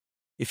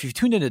If you've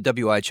tuned into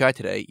WIHI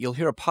today, you'll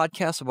hear a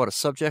podcast about a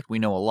subject we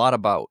know a lot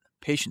about,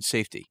 patient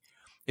safety.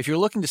 If you're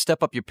looking to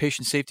step up your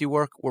patient safety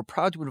work, we're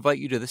proud to invite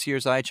you to this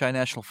year's IHI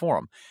National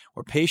Forum,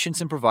 where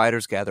patients and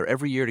providers gather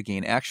every year to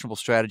gain actionable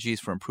strategies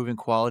for improving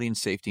quality and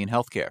safety in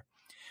healthcare.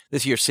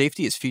 This year's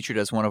safety is featured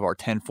as one of our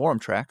 10 forum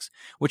tracks,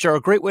 which are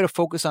a great way to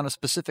focus on a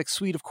specific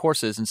suite of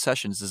courses and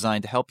sessions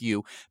designed to help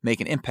you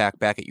make an impact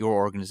back at your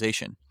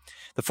organization.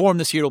 The forum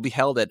this year will be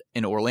held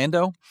in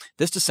Orlando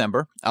this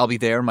December. I'll be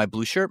there in my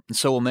blue shirt, and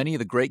so will many of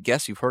the great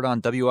guests you've heard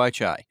on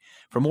WIHI.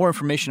 For more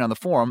information on the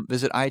forum,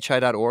 visit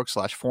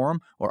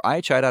ihi.org/forum or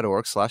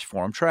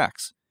ihi.org/forum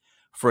tracks.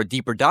 For a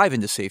deeper dive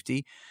into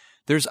safety,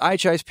 there's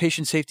IHI's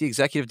Patient Safety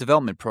Executive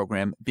Development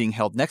Program being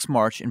held next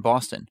March in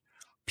Boston.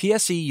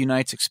 PSE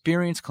unites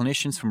experienced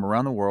clinicians from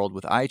around the world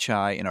with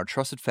IHI and our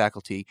trusted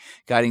faculty,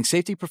 guiding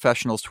safety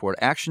professionals toward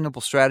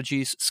actionable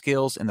strategies,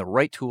 skills, and the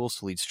right tools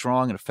to lead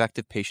strong and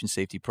effective patient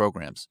safety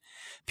programs.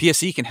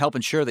 PSE can help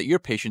ensure that your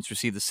patients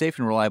receive the safe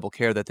and reliable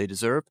care that they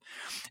deserve,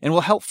 and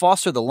will help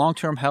foster the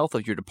long-term health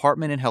of your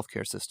department and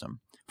healthcare system.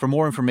 For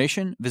more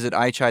information, visit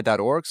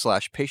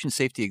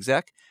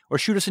ihi.org/patient-safety-exec or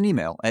shoot us an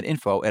email at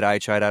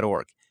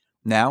info@ihi.org.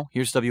 Now,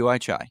 here's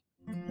WIHI.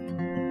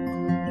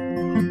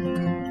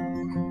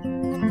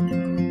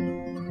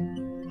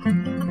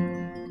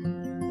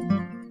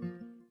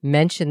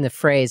 Mention the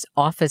phrase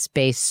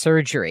office-based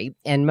surgery,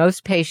 and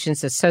most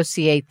patients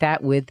associate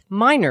that with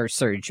minor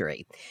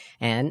surgery.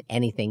 And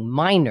anything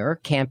minor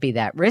can't be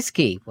that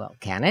risky. Well,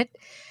 can it?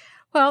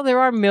 Well, there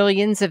are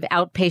millions of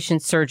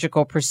outpatient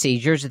surgical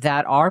procedures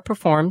that are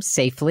performed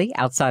safely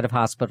outside of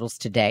hospitals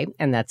today,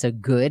 and that's a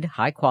good,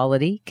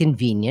 high-quality,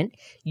 convenient,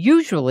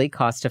 usually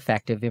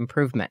cost-effective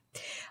improvement.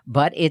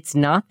 But it's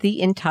not the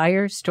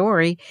entire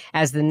story.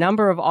 As the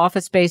number of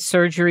office-based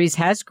surgeries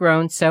has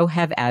grown, so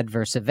have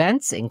adverse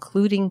events,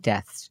 including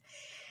deaths.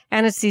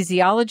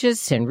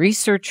 Anesthesiologists and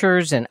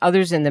researchers and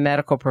others in the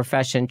medical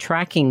profession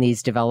tracking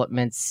these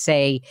developments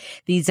say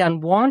these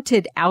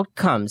unwanted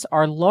outcomes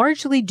are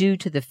largely due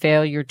to the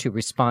failure to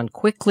respond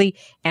quickly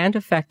and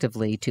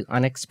effectively to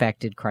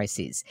unexpected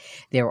crises.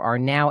 There are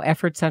now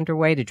efforts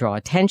underway to draw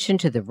attention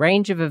to the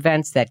range of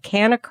events that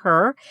can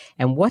occur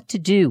and what to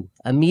do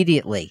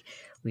immediately.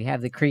 We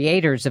have the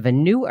creators of a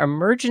new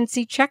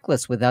emergency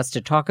checklist with us to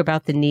talk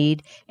about the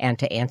need and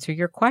to answer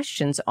your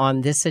questions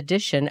on this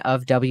edition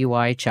of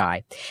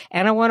WIHI.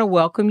 And I want to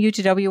welcome you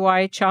to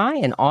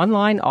WIHI, an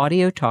online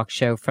audio talk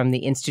show from the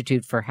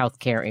Institute for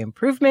Healthcare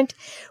Improvement.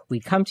 We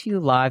come to you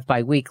live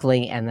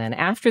bi-weekly, and then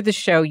after the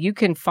show, you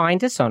can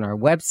find us on our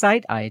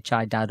website,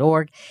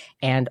 ihi.org,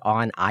 and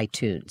on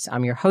iTunes.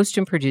 I'm your host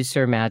and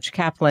producer, Madge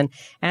Kaplan,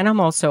 and I'm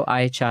also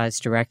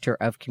IHI's Director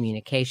of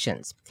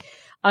Communications.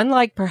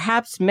 Unlike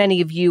perhaps many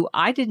of you,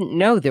 I didn't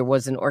know there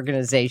was an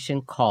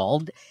organization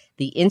called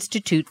the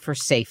Institute for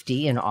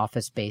Safety in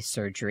Office-Based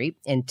Surgery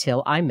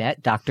until I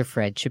met Dr.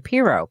 Fred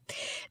Shapiro.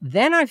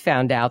 Then I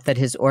found out that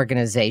his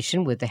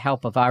organization, with the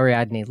help of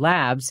Ariadne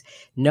Labs,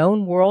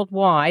 known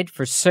worldwide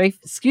for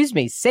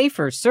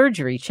safer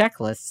surgery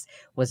checklists,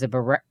 was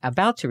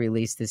about to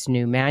release this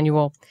new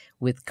manual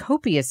with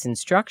copious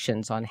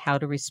instructions on how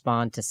to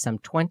respond to some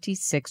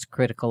 26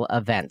 critical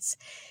events.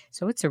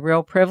 So it's a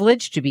real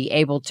privilege to be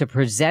able to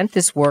present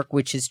this work,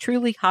 which is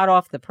truly hot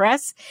off the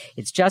press.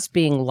 It's just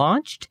being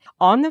launched.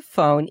 On the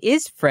phone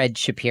is Fred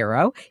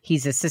Shapiro.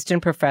 He's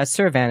assistant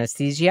professor of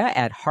anesthesia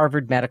at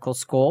Harvard Medical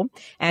School,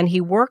 and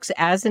he works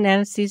as an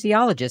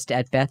anesthesiologist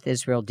at Beth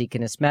Israel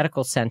Deaconess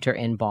Medical Center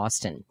in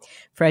Boston.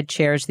 Fred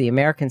chairs the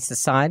American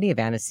Society of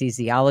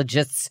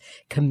Anesthesiologists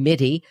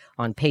Committee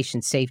on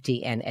Patient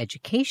Safety and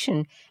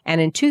Education,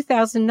 and in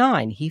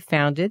 2009, he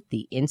founded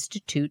the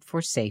Institute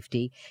for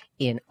Safety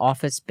in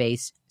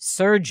Office-Based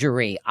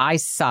Surgery,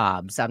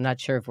 ISOBS. I'm not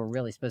sure if we're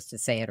really supposed to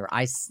say it, or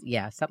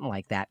something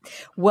like that.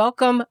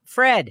 Welcome,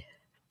 Fred.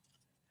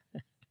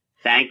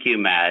 Thank you,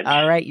 Madge.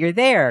 All right, you're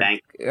there.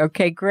 Thank you.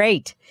 Okay,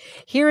 great.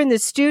 Here in the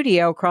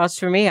studio across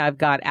from me, I've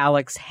got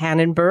Alex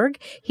Hannenberg.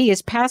 He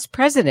is past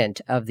president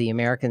of the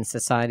American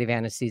Society of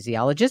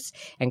Anesthesiologists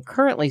and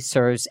currently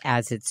serves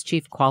as its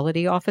chief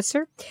quality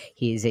officer.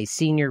 He is a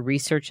senior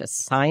research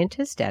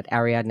scientist at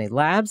Ariadne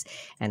Labs,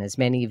 and as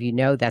many of you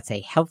know, that's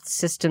a health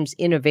systems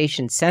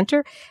innovation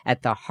center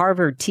at the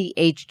Harvard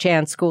T.H.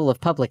 Chan School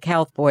of Public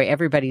Health. Boy,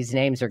 everybody's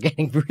names are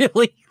getting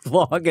really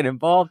long and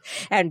involved.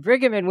 And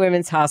Brigham and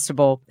Women's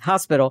Hospital.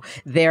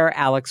 There,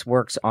 Alex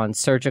works on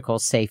surgical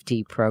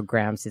safety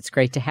programs. It's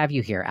great to have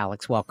you here,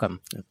 Alex.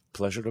 Welcome.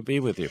 Pleasure to be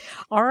with you.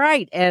 All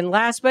right. And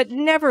last but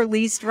never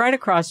least, right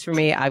across from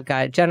me, I've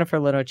got Jennifer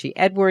Lenoci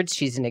Edwards.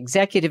 She's an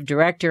executive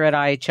director at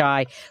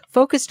IHI,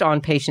 focused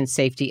on patient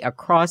safety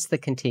across the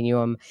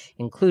continuum,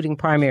 including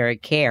primary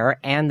care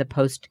and the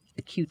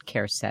post-acute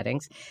care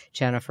settings.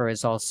 Jennifer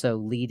is also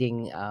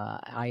leading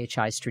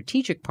IHI's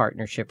strategic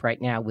partnership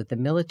right now with the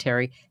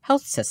military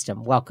health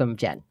system. Welcome,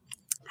 Jen.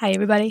 Hi,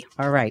 everybody.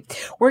 All right.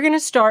 We're going to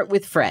start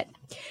with Fred.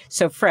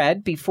 So,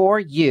 Fred, before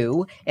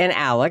you and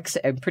Alex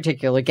in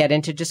particular get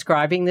into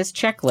describing this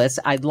checklist,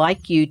 I'd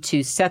like you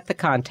to set the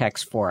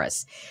context for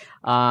us.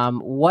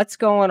 What's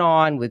going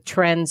on with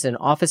trends in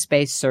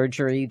office-based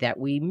surgery that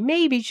we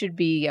maybe should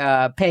be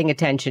paying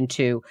attention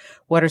to?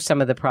 What are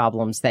some of the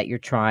problems that you're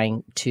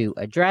trying to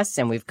address?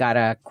 And we've got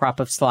a crop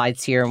of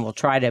slides here, and we'll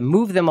try to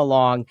move them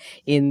along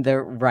in the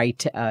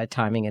right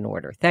timing and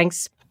order.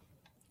 Thanks.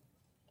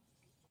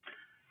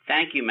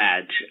 Thank you,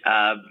 Madge.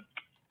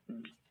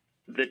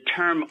 The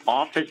term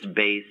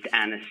office-based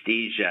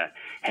anesthesia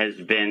has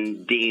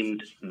been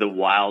deemed the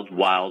wild,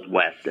 wild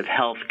west of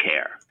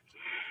healthcare.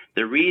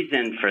 The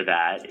reason for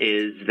that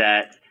is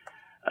that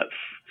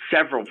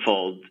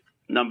severalfold.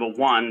 Number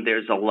one,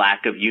 there's a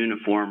lack of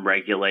uniform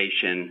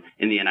regulation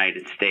in the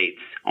United States.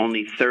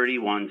 Only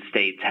 31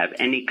 states have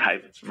any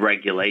type of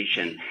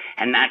regulation,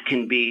 and that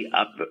can be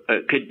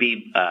could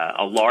be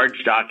a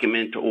large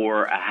document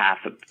or a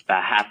half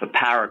a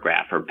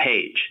paragraph or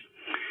page.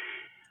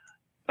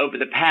 Over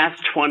the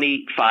past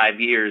 25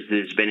 years,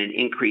 there's been an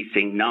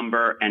increasing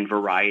number and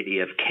variety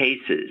of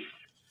cases.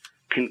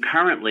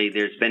 Concurrently,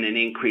 there's been an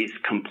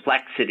increased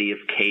complexity of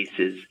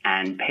cases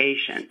and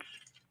patients.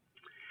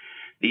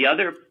 The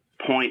other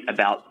point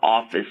about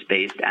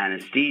office-based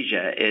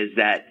anesthesia is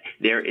that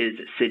there is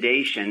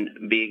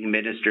sedation being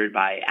administered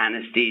by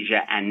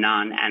anesthesia and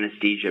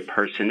non-anesthesia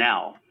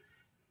personnel.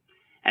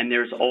 And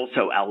there's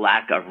also a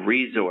lack of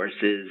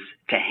resources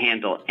to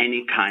handle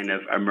any kind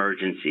of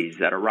emergencies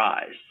that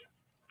arise.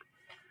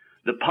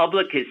 The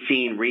public has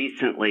seen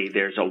recently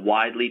there's a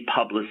widely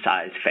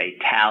publicized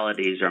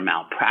fatalities or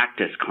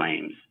malpractice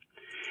claims.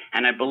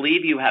 And I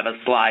believe you have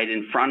a slide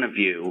in front of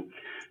you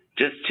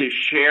just to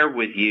share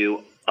with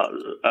you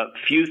a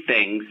few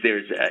things.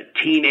 There's a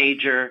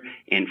teenager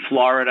in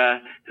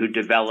Florida who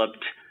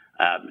developed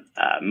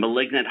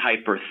malignant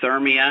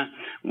hyperthermia,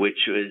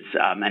 which was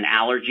an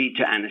allergy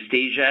to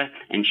anesthesia,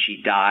 and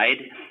she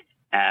died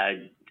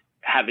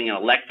having an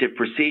elective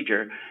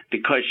procedure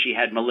because she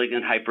had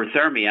malignant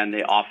hyperthermia and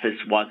the office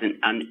wasn't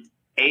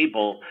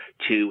unable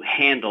to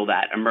handle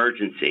that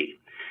emergency.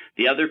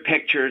 The other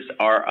pictures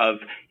are of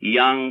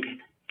young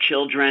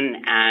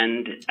children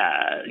and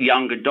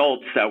young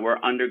adults that were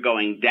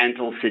undergoing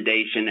dental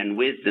sedation and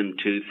wisdom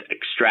tooth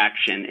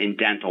extraction in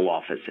dental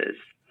offices.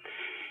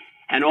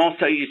 And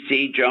also you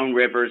see Joan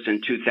Rivers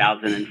in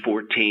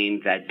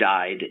 2014 that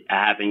died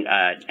having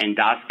an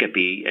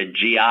endoscopy, a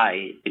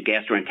GI, a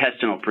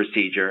gastrointestinal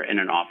procedure in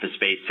an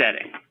office-based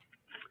setting.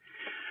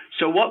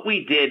 So what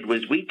we did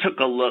was we took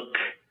a look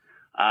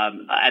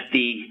at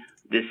the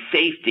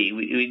safety.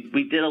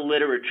 We did a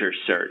literature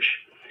search,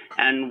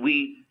 and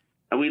we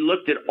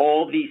looked at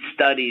all these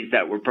studies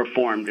that were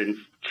performed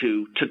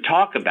to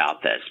talk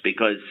about this,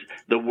 because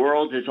the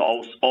world is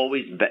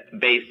always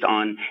based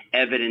on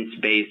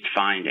evidence-based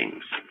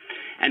findings.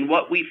 And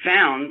what we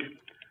found,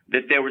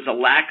 that there was a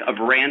lack of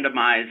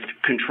randomized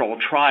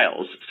controlled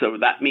trials. So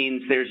that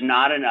means there's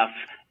not enough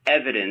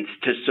evidence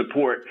to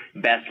support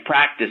best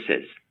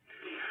practices.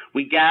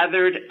 We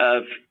gathered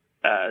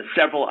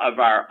several of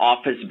our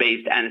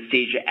office-based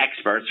anesthesia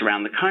experts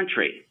around the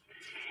country.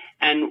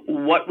 And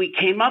what we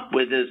came up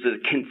with is a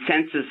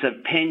consensus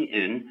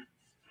opinion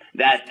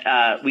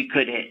that we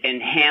could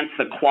enhance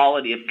the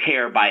quality of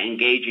care by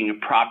engaging in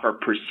proper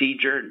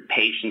procedure and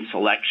patient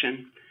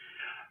selection,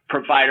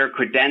 provider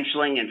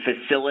credentialing and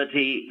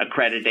facility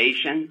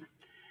accreditation,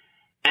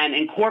 and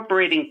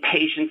incorporating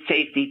patient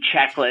safety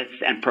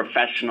checklists and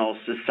professional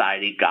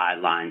society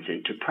guidelines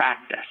into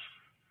practice.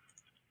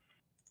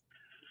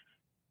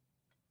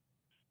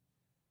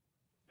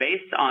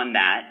 Based on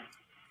that,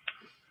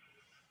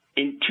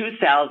 in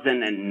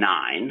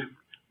 2009,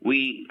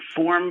 we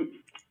formed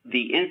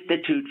the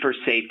Institute for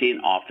Safety in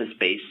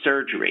Office-Based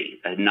Surgery,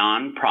 a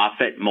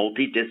nonprofit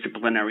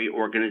multidisciplinary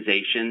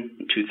organization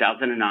in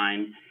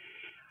 2009.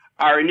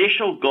 Our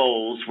initial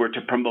goals were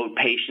to promote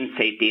patient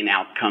safety and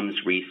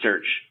outcomes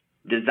research,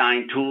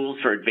 design tools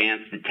for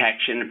advanced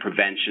detection and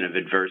prevention of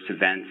adverse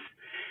events.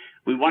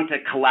 We want to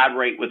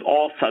collaborate with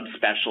all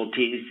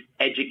subspecialties,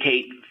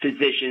 educate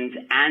physicians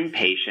and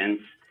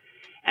patients.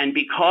 And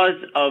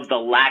because of the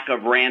lack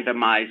of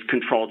randomized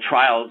controlled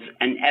trials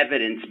and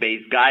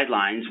evidence-based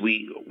guidelines,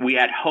 we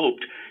had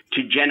hoped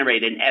to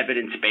generate an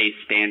evidence-based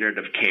standard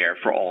of care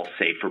for all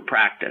safer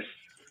practice.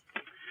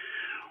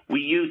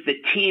 We used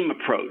the team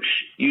approach,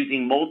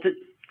 using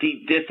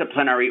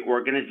multidisciplinary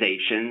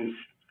organizations.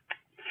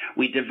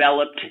 We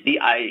developed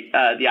the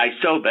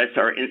ISOBAS,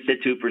 our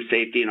Institute for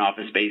Safety in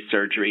Office-Based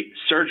Surgery,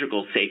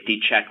 surgical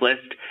safety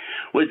checklist.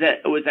 Was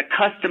a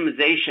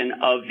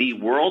customization of the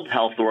World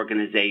Health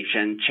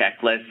Organization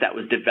checklist that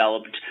was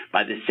developed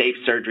by the Safe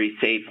Surgery,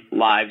 Safe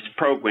Lives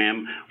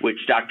program,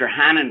 which Dr.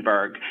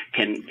 Hannenberg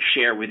can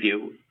share with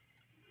you.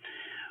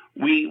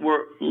 We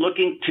were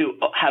looking to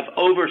have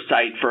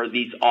oversight for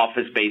these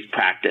office-based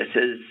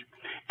practices,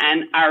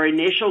 and our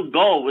initial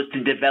goal was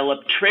to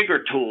develop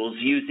trigger tools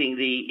using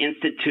the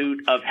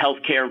Institute of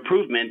Healthcare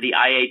Improvement, the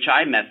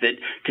IHI method,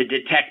 to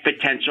detect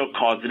potential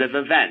causative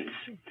events.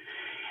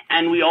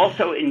 And we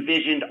also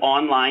envisioned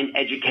online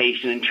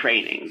education and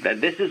training.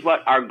 That this is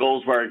what our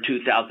goals were in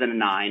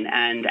 2009.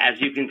 And as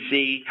you can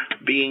see,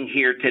 being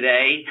here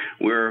today,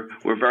 we're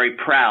very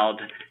proud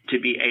to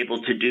be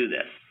able to do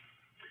this.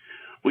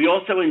 We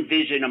also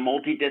envision a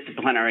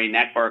multidisciplinary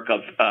network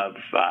of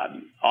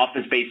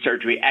office-based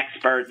surgery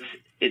experts,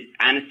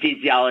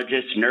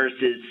 anesthesiologists,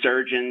 nurses,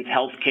 surgeons,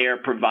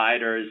 healthcare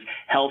providers,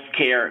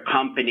 healthcare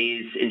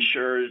companies,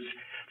 insurers,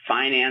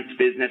 finance,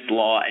 business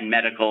law, and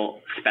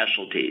medical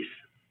specialties.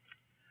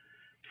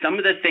 Some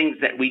of the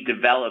things that we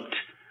developed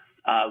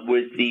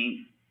was the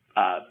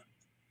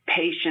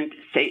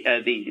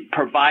the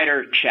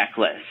provider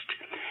checklist.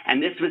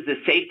 And this was the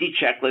safety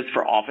checklist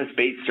for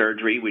office-based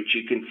surgery, which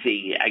you can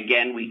see.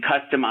 Again, we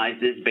customized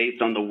this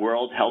based on the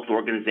World Health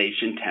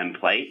Organization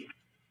template.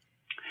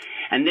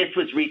 And this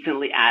was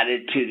recently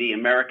added to the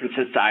American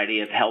Society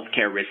of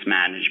Healthcare Risk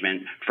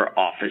Management for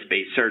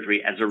office-based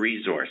surgery as a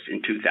resource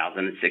in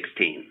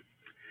 2016.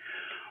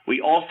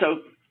 We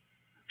also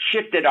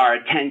shifted our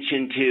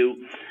attention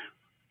to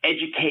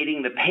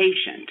educating the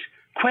patient,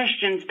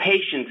 questions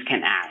patients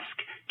can ask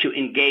to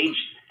engage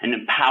and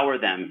empower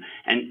them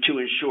and to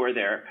ensure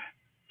their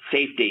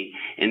safety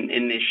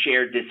in this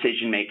shared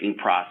decision-making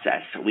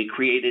process. So we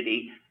created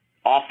an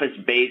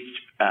office-based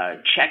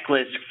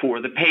checklist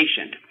for the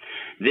patient.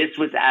 This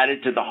was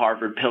added to the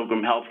Harvard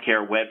Pilgrim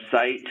Healthcare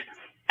website,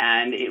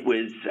 and it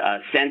was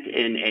sent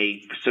in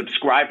a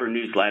subscriber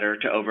newsletter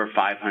to over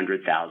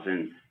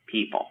 500,000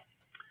 people.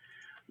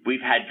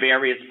 We've had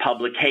various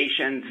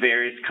publications,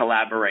 various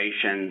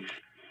collaborations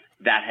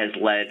that has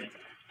led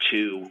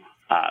to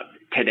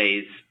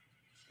today's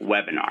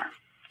webinar.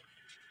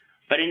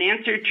 But in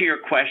answer to your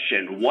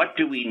question, what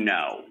do we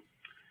know?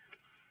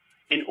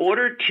 In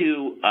order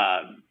to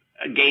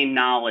gain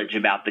knowledge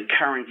about the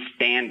current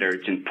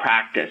standards and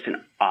practice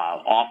in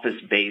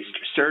office-based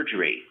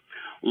surgery,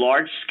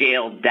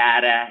 large-scale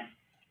data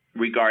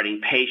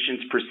regarding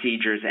patients,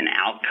 procedures, and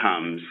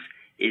outcomes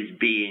is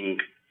being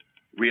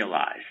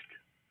realized.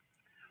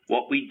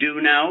 What we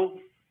do know,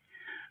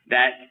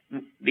 that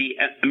the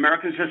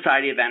American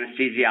Society of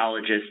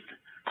Anesthesiologists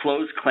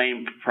closed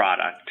claim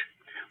product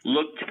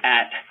looked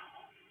at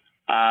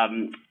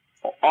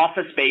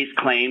office-based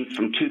claims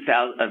from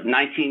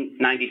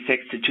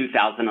 1996 to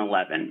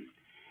 2011.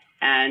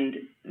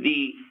 And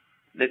the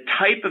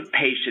type of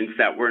patients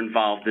that were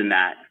involved in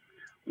that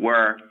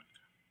were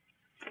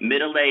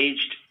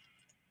middle-aged,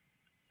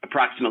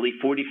 approximately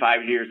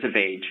 45 years of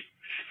age,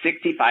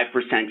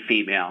 65%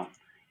 female,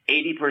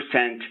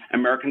 80%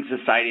 American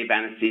Society of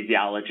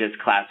Anesthesiologists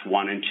class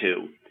 1 and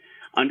 2,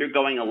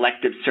 undergoing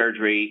elective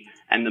surgery,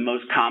 and the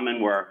most common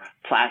were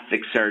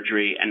plastic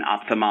surgery and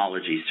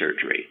ophthalmology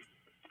surgery.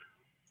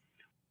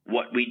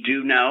 What we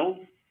do know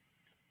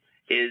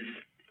is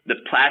the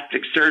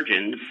plastic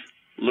surgeons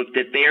looked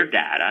at their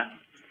data,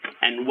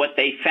 and what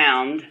they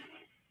found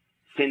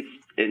since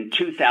in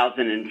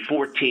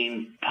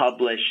 2014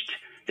 published,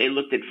 they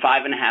looked at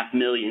 5.5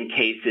 million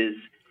cases,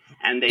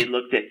 and they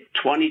looked at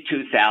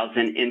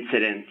 22,000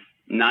 incidents,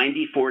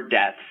 94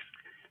 deaths.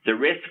 The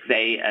risk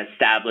they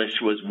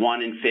established was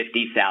 1 in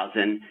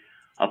 50,000.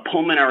 A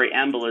pulmonary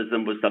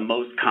embolism was the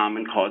most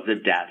common cause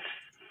of death,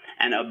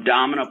 and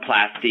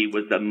abdominoplasty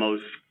was the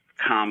most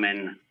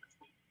common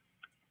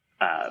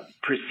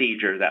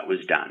procedure that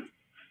was done.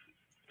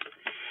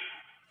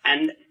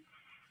 And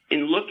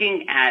in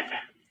looking at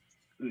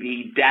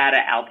the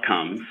data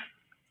outcomes,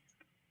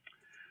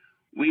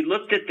 we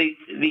looked at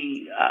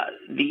the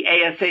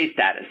ASA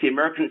status, the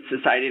American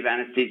Society of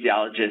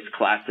Anesthesiologists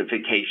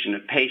classification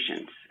of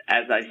patients.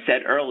 As I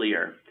said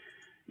earlier,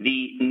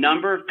 the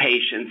number of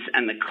patients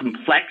and the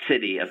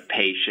complexity of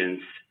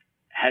patients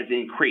has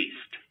increased.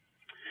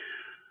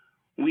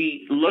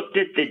 We looked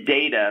at the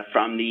data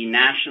from the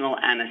National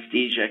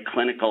Anesthesia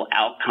Clinical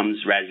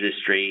Outcomes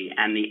Registry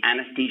and the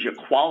Anesthesia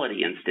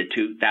Quality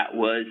Institute that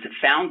was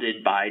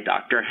founded by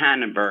Dr.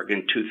 Hannenberg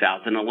in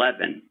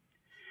 2011.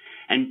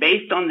 And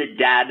based on the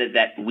data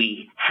that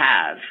we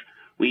have,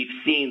 we've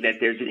seen that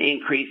there's an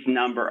increased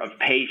number of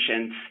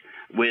patients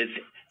with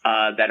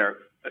that are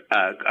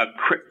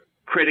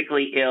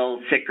critically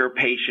ill, sicker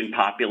patient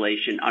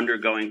population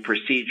undergoing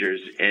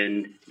procedures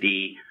in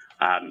the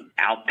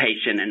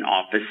outpatient and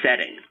office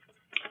setting.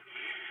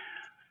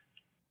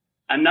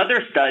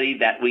 Another study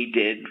that we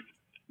did,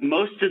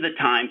 most of the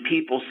time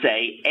people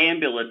say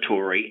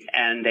ambulatory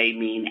and they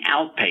mean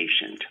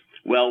outpatient.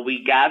 Well,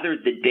 we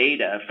gathered the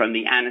data from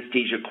the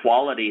Anesthesia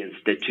Quality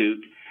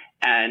Institute,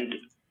 and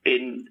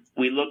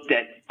we looked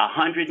at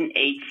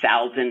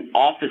 108,000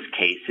 office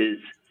cases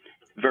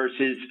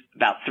versus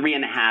about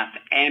 3.5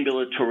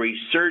 ambulatory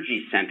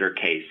surgery center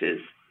cases.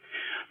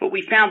 But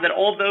we found that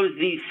although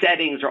these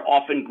settings are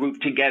often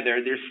grouped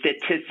together, there's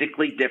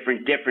statistically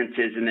different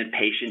differences in the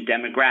patient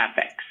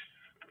demographics.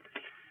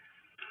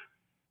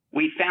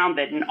 We found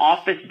that in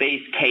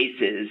office-based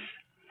cases,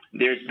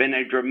 there's been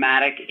a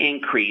dramatic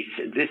increase.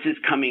 This is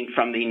coming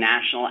from the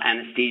National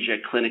Anesthesia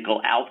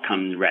Clinical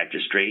Outcomes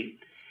Registry.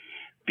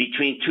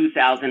 Between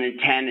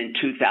 2010 and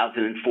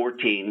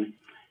 2014,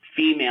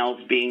 females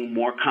being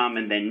more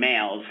common than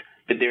males,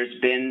 but there's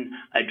been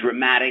a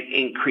dramatic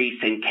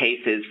increase in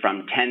cases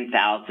from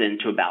 10,000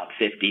 to about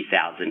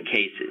 50,000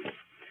 cases.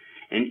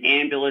 In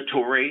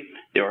ambulatory,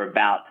 there were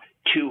about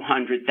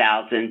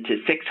 200,000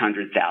 to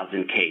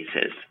 600,000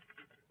 cases.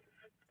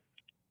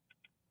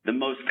 The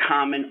most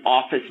common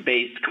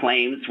office-based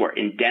claims were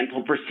in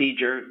dental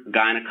procedure,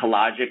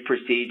 gynecologic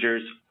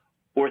procedures,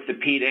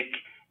 orthopedic,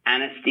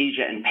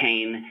 anesthesia and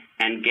pain,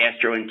 and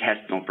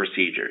gastrointestinal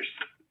procedures.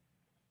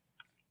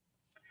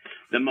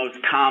 The most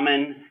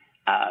common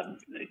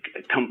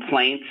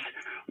complaints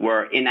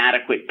were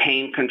inadequate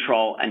pain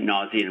control and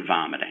nausea and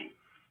vomiting.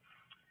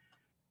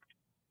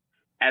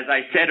 As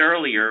I said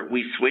earlier,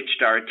 we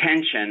switched our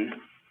attention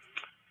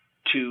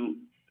to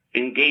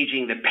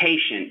engaging the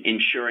patient,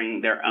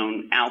 ensuring their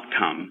own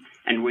outcome,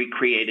 and we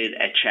created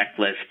a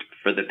checklist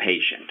for the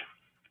patient.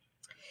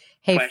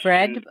 Hey,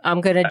 Fred, I'm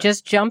going to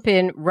just jump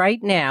in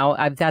right now.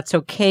 If that's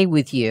okay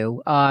with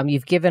you.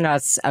 You've given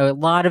us a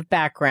lot of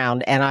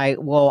background, and I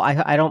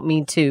don't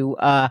mean to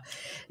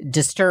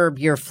disturb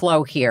your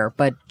flow here,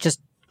 but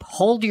just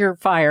hold your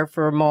fire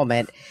for a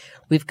moment.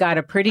 We've got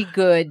a pretty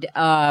good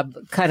kind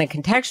of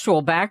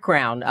contextual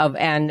background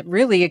and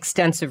really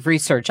extensive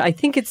research. I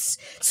think it's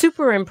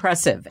super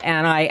impressive,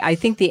 and I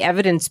think the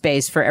evidence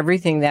base for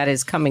everything that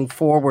is coming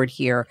forward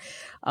here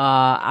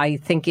I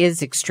think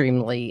is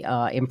extremely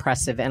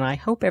impressive. And I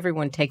hope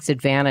everyone takes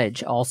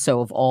advantage also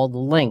of all the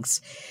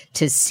links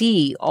to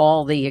see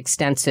all the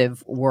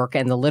extensive work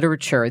and the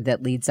literature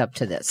that leads up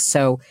to this.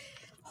 So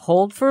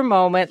hold for a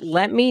moment.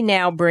 Let me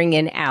now bring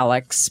in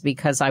Alex,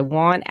 because I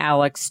want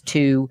Alex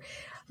to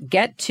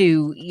get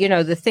to,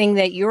 the thing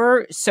that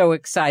you're so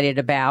excited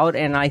about,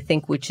 and I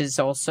think which is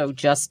also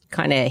just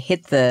kind of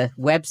hit the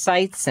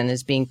websites and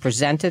is being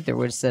presented. There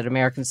was an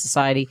American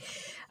Society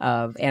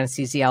of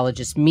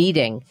Anesthesiologists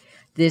meeting,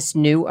 this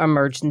new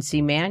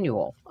emergency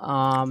manual.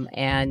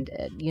 And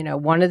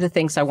one of the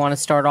things I want to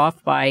start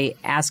off by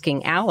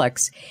asking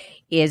Alex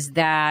is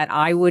that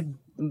I would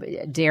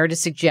dare to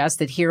suggest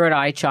that here at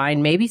iChai,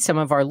 and maybe some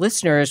of our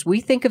listeners,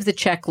 we think of the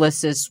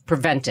checklist as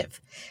preventive.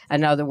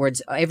 In other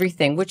words,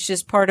 everything, which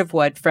is part of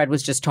what Fred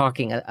was just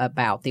talking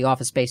about, the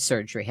office-based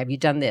surgery. Have you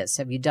done this?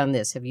 Have you done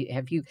this? Have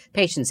you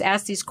patients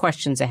ask these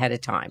questions ahead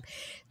of time?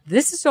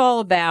 This is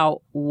all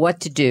about what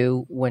to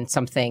do when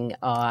something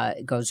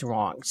goes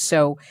wrong.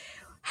 So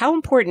how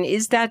important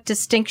is that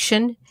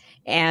distinction?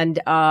 And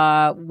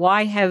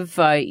why have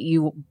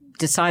you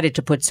decided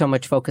to put so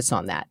much focus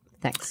on that?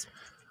 Thanks.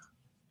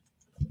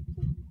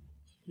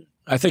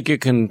 I think you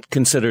can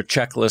consider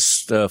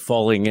checklists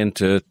falling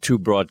into two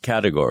broad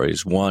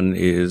categories. One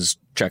is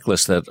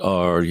checklists that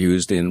are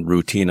used in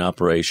routine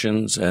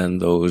operations and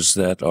those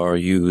that are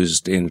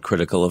used in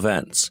critical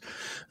events.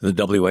 The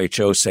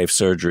WHO Safe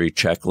Surgery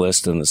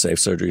Checklist and the Safe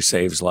Surgery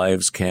Saves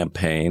Lives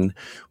campaign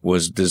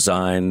was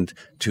designed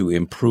to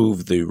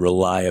improve the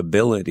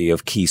reliability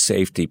of key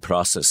safety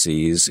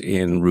processes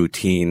in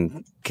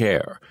routine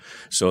care.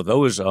 So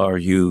those are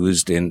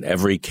used in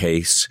every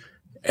case,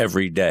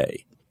 every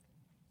day.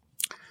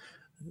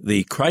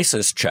 The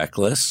crisis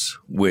checklists,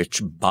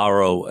 which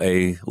borrow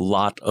a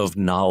lot of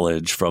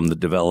knowledge from the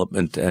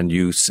development and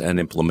use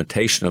and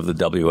implementation of the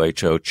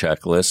WHO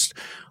checklist,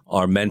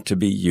 are meant to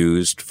be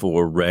used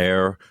for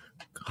rare,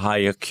 high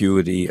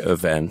acuity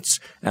events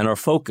and are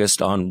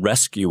focused on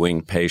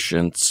rescuing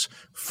patients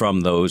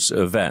from those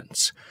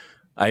events.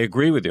 I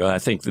agree with you. I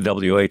think the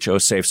WHO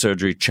Safe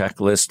Surgery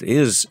Checklist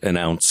is an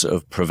ounce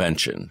of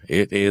prevention.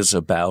 It is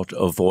about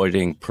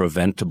avoiding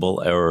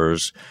preventable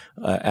errors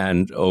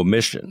and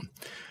omission.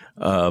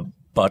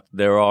 But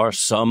there are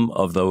some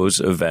of those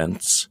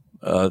events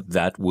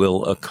that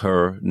will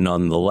occur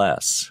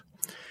nonetheless.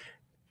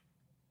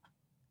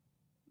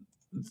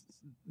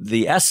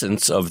 The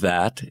essence of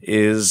that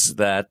is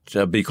that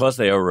because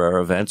they are rare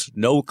events,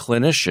 no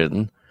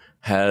clinician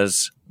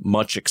has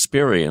much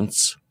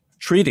experience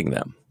treating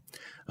them.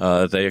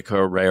 They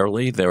occur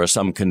rarely. There are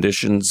some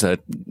conditions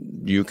that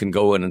you can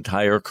go an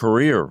entire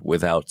career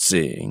without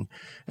seeing.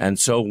 And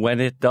so when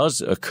it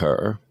does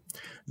occur,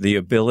 the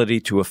ability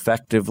to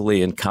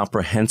effectively and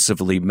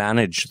comprehensively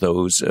manage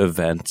those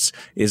events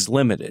is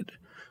limited.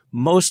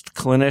 Most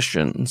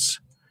clinicians,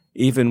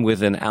 even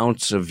with an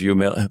ounce of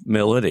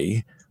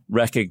humility,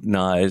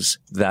 recognize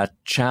that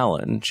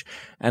challenge,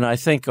 and I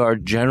think are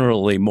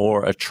generally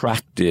more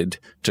attracted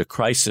to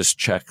crisis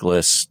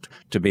checklists,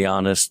 to be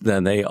honest,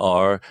 than they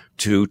are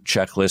to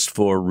checklists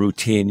for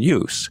routine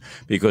use,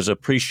 because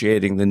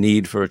appreciating the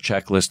need for a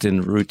checklist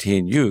in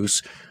routine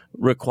use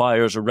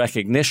requires a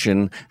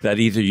recognition that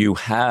either you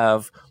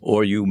have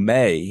or you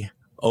may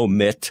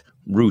omit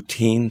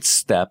routine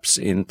steps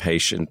in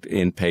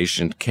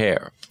patient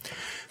care.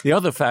 The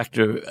other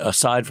factor,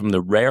 aside from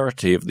the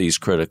rarity of these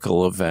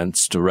critical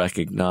events to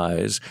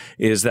recognize,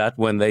 is that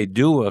when they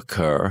do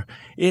occur,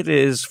 it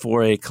is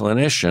for a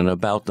clinician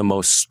about the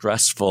most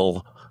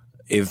stressful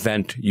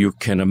event you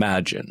can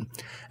imagine.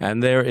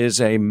 And there is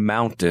a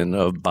mountain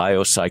of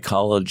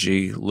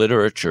biopsychology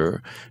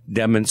literature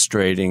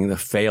demonstrating the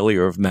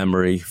failure of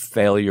memory,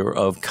 failure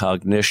of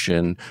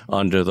cognition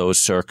under those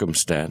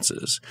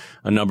circumstances.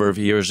 A number of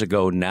years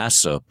ago,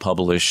 NASA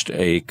published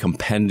a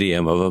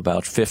compendium of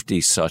about 50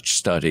 such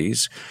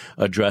studies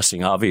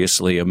addressing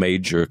obviously a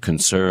major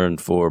concern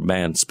for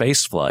manned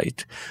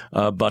spaceflight,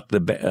 but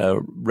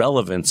the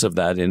relevance of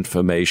that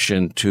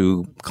information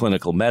to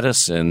clinical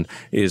medicine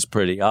is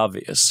pretty obvious.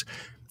 obvious.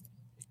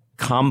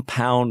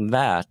 Compound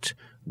that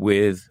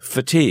with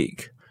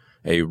fatigue,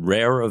 a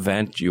rare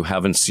event you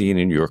haven't seen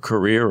in your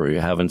career or you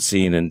haven't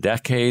seen in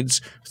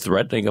decades,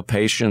 threatening a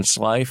patient's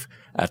life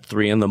at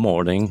 3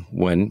 a.m.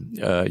 when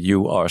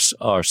you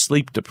are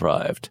sleep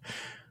deprived.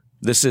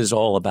 This is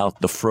all about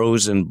the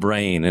frozen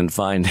brain and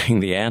finding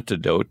the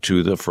antidote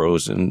to the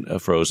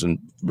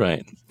frozen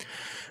brain.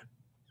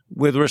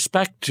 With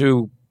respect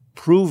to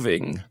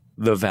proving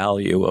the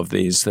value of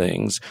these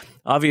things,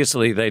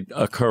 obviously they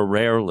occur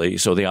rarely,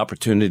 so the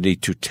opportunity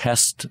to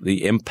test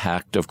the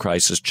impact of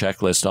crisis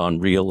checklist on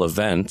real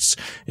events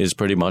is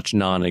pretty much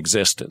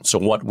non-existent. So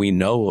what we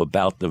know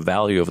about the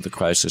value of the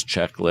crisis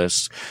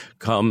checklist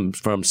comes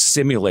from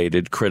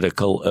simulated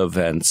critical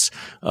events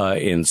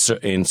in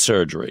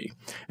surgery.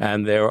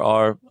 And there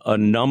are a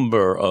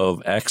number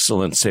of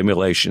excellent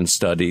simulation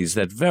studies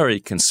that very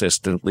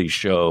consistently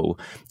show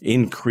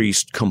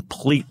increased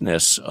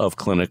completeness of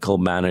clinical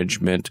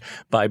management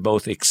by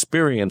both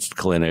experienced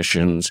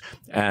clinicians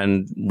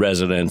and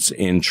residents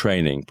in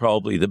training.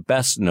 Probably the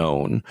best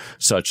known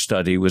such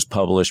study was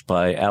published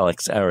by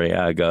Alex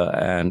Arriaga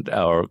and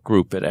our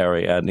group at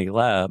Ariadne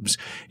Labs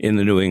in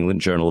the New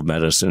England Journal of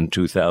Medicine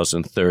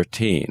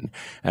 2013.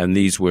 And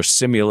these were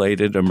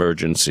simulated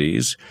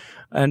emergencies.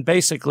 And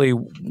basically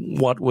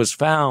what was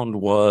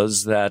found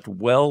was that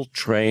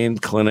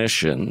well-trained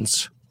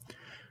clinicians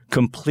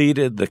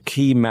completed the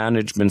key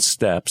management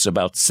steps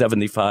about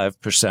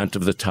 75%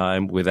 of the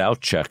time without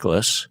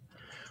checklists.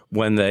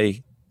 When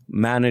they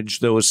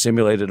managed those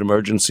simulated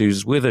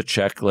emergencies with a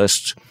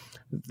checklist,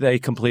 they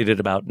completed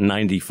about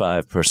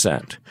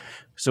 95%.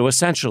 So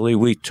essentially,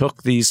 we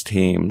took these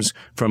teams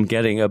from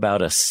getting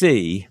about a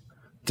C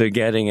to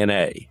getting an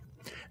A.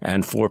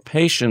 And for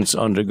patients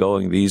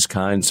undergoing these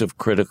kinds of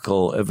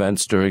critical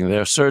events during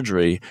their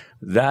surgery,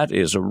 that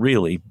is a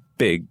really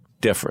big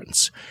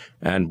difference.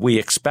 And we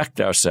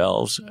expect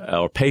ourselves,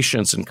 our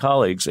patients and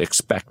colleagues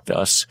expect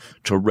us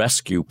to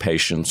rescue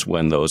patients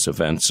when those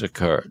events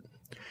occurred.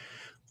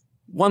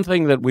 One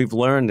thing that we've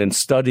learned in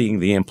studying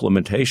the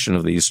implementation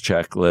of these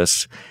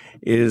checklists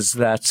is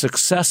that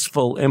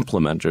successful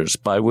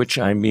implementers, by which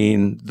I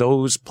mean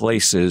those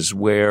places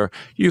where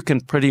you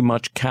can pretty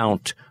much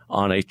count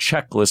on a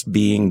checklist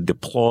being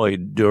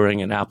deployed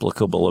during an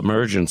applicable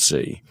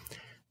emergency,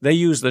 they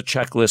use the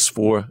checklist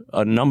for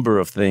a number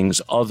of things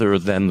other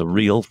than the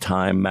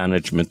real-time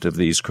management of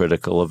these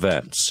critical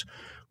events.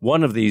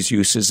 One of these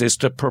uses is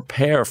to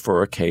prepare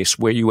for a case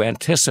where you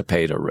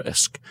anticipate a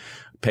risk.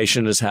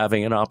 Patient is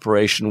having an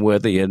operation where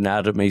the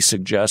anatomy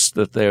suggests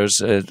that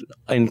there's an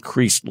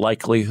increased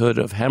likelihood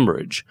of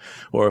hemorrhage,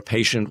 or a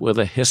patient with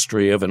a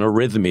history of an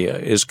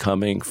arrhythmia is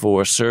coming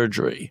for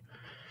surgery.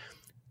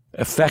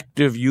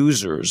 Effective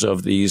users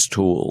of these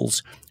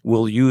tools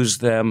will use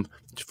them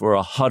for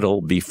a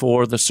huddle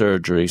before the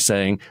surgery,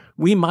 saying,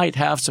 we might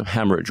have some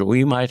hemorrhage or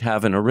we might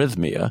have an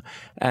arrhythmia,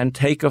 and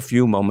take a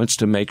few moments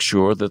to make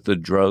sure that the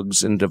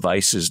drugs and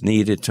devices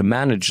needed to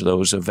manage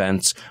those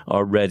events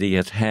are ready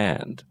at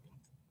hand.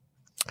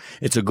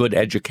 It's a good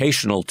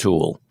educational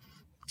tool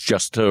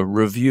just to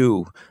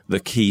review the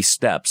key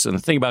steps. And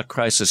the thing about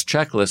crisis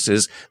checklists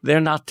is they're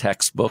not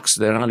textbooks.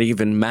 They're not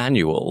even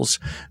manuals.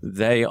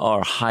 They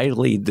are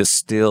highly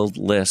distilled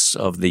lists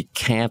of the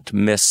can't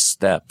miss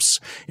steps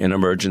in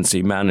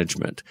emergency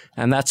management.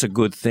 And that's a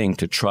good thing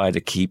to try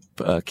to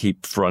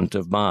keep front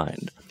of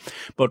mind.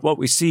 But what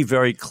we see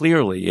very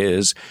clearly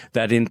is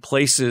that in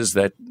places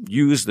that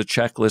use the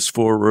checklist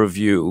for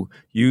review,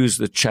 use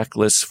the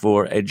checklist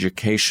for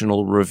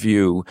educational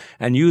review,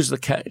 and use the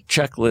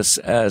checklist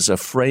as a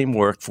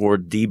framework for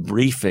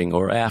debriefing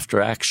or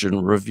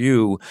after-action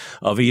review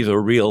of either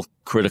real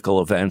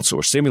critical events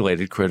or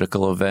simulated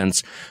critical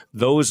events,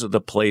 those are the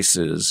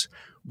places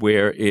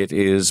where it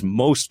is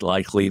most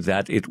likely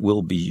that it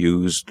will be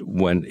used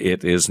when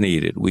it is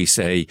needed. We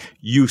say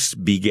use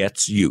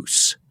begets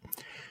use.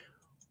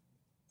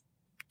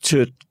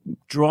 To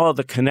draw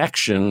the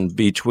connection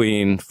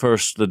between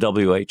first the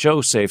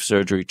WHO Safe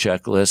Surgery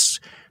Checklist,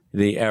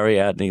 the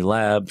Ariadne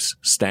Labs,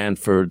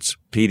 Stanford's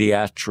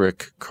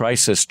Pediatric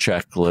Crisis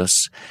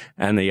Checklist,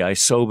 and the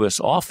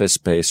ISOBIS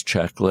Office-Based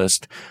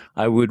Checklist,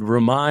 I would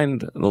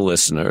remind the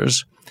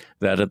listeners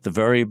that at the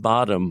very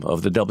bottom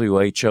of the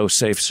WHO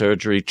Safe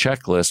Surgery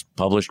Checklist,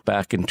 published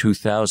back in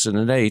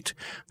 2008,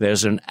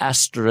 there's an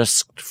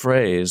asterisked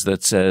phrase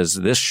that says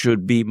this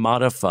should be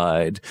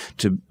modified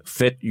to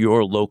fit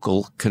your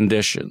local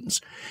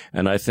conditions.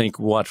 And I think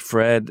what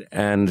Fred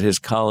and his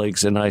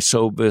colleagues in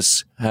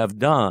ISOBIS have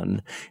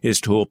done is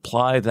to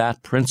apply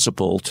that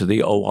principle to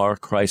the OR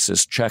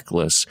crisis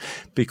checklist,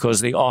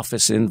 because the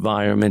office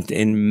environment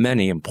in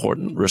many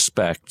important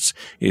respects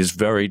is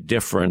very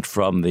different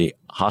from the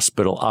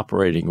hospital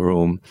operating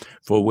room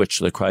for which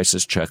the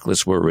crisis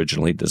checklists were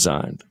originally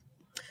designed.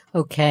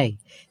 Okay.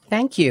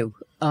 Thank you.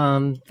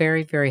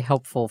 Very, very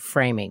helpful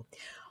framing.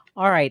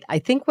 All right. I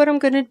think what I'm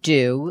going to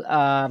do,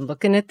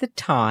 looking at the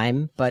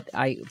time, but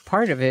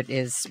part of it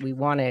is we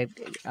want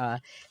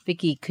to,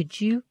 Vicki, could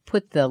you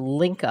put the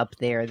link up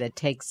there that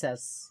takes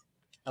us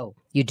Oh,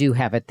 you do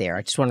have it there.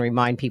 I just want to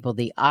remind people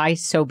the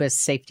iSOBIS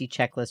safety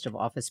checklist of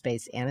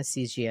office-based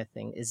anesthesia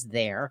thing is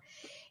there.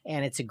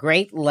 And it's a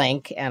great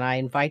link, and I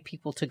invite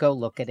people to go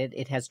look at it.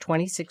 It has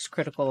 26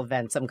 critical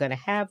events. I'm going to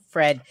have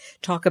Fred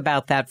talk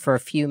about that for a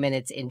few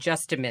minutes in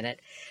just a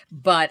minute.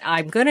 But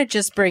I'm going to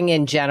just bring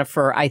in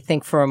Jennifer, I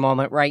think, for a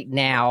moment right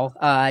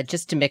now,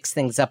 just to mix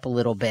things up a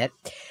little bit.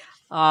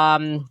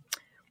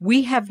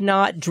 We have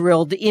not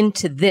drilled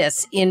into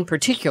this in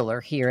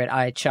particular here at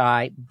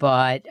IHI,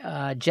 but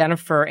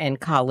Jennifer and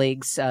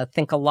colleagues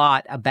think a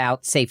lot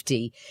about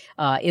safety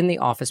in the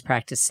office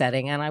practice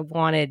setting. And I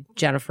wanted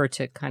Jennifer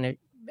to kind of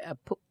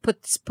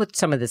put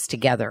some of this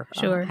together.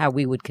 Sure. How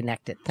we would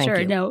connect it. Thank you.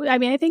 Sure. No, I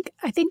mean, I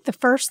think the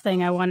first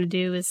thing I want to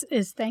do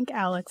is thank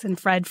Alex and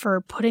Fred for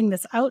putting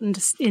this out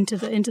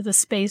into the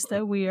space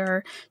that we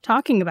are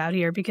talking about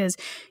here, because,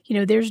 you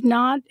know, there's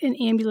not an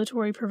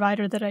ambulatory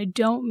provider that I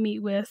don't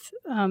meet with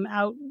when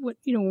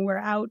we're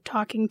out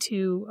talking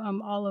to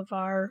all of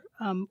our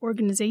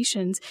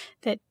organizations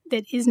that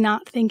is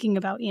not thinking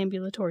about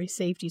ambulatory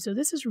safety. So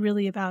this is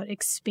really about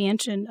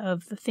expansion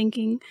of the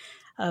thinking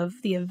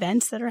of the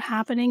events that are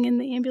happening in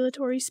the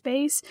ambulatory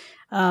space.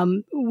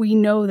 We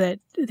know that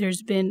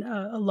there's been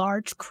a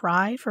large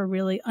cry for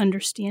really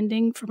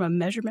understanding from a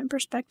measurement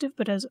perspective,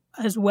 but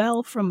as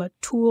well from a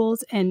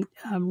tools and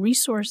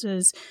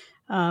resources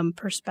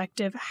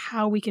perspective,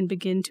 how we can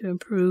begin to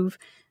improve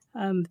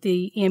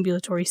the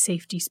ambulatory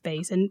safety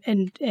space.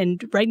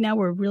 And right now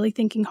we're really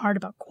thinking hard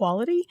about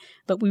quality,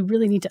 but we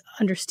really need to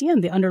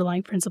understand the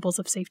underlying principles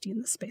of safety in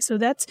this space. So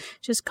that's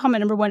just comment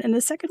number one. And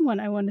the second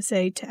one I want to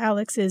say to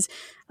Alex is,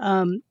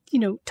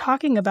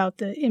 talking about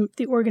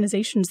the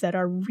organizations that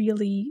are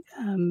really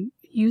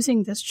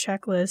using this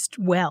checklist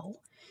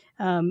well,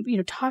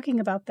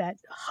 talking about that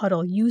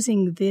huddle,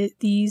 using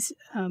these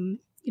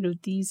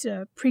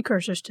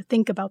precursors to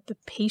think about the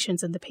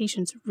patients and the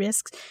patient's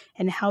risks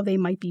and how they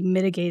might be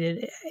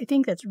mitigated. I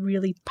think that's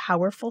really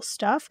powerful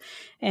stuff.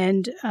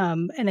 And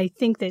I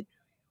think that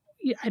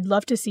I'd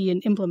love to see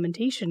an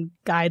implementation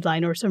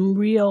guideline or some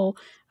real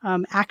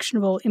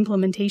actionable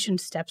implementation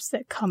steps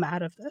that come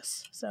out of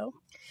this. So.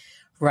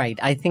 Right.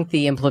 I think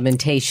the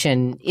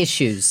implementation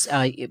issues,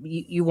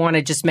 you want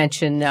to just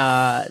mention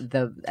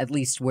at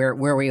least where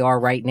we are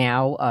right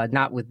now,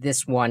 not with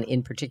this one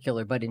in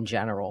particular, but in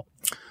general.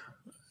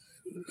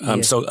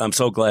 I'm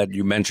so glad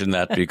you mentioned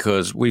that,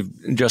 because we've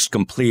just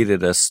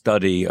completed a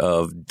study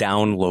of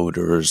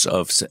downloaders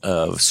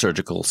of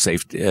surgical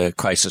safety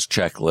crisis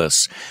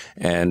checklists,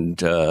 and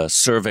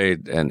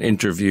surveyed and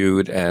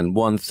interviewed. And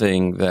one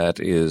thing that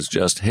is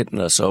just hitting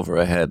us over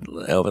the head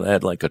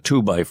like a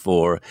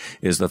 2x4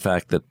 is the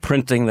fact that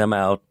printing them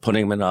out,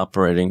 putting them in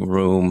operating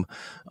room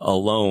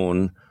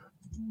alone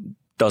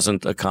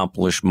doesn't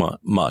accomplish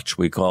much.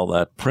 We call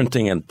that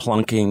printing and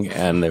plunking,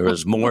 and there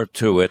is more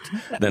to it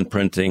than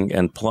printing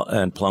and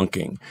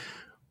plunking.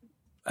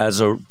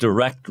 As a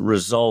direct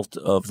result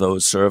of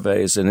those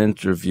surveys and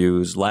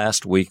interviews,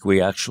 last week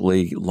we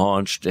actually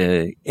launched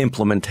an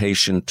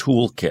implementation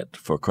toolkit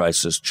for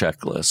crisis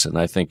checklists, and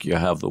I think you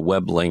have the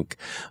web link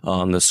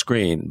on the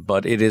screen.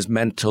 But it is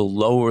meant to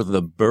lower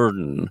the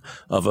burden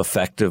of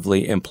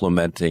effectively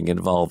implementing,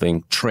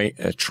 involving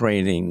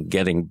training,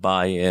 getting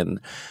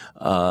buy-in,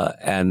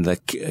 and the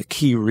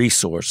key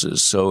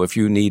resources. So if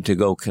you need to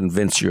go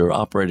convince your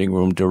operating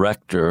room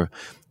director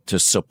to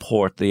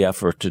support the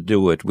effort to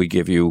do it, we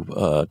give you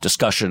a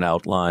discussion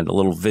outline, a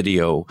little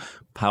video,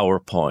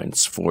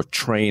 PowerPoints for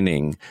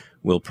training.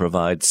 We'll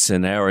provide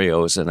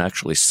scenarios and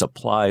actually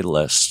supply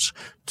lists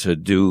to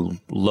do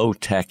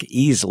low-tech,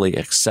 easily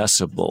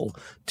accessible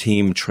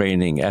team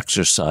training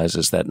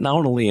exercises that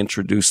not only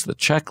introduce the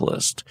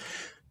checklist,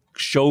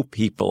 show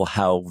people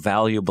how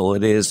valuable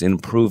it is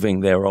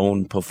improving their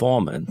own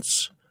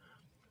performance,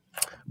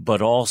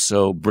 but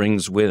also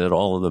brings with it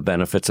all of the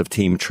benefits of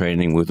team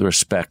training with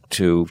respect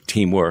to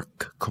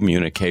teamwork,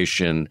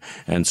 communication,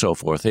 and so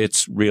forth.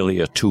 It's really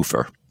a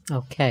twofer.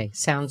 Okay,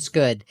 sounds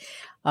good.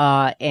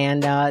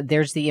 And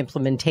there's the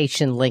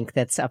implementation link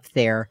that's up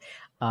there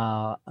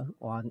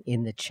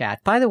in the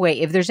chat. By the way,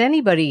 if there's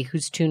anybody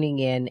who's tuning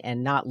in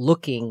and not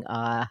looking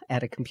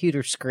at a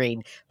computer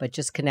screen, but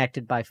just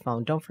connected by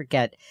phone, don't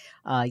forget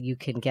you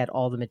can get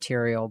all the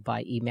material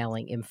by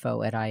emailing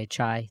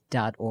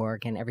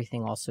info@ihi.org, and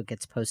everything also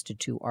gets posted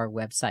to our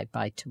website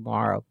by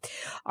tomorrow.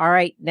 All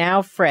right,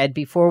 now, Fred,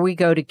 before we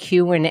go to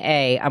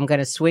Q&A, I'm going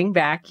to swing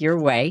back your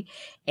way.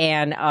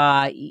 And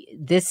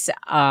this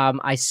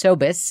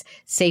iSOBIS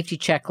safety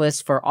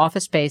checklist for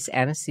office-based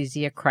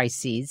anesthesia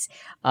crises,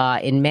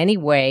 in many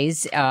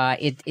ways,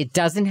 it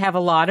doesn't have a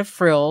lot of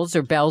frills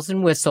or bells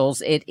and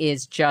whistles. It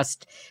is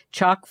just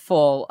chock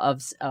full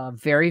of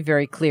very,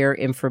 very clear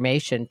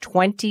information.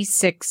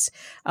 26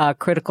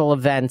 critical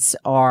events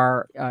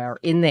are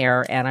in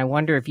there, and I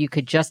wonder if you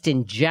could just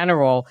in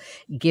general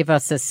give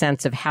us a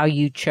sense of how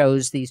you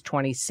chose these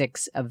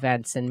 26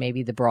 events and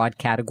maybe the broad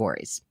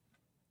categories.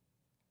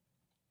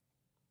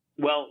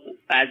 Well,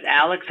 as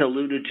Alex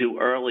alluded to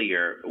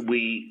earlier,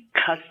 we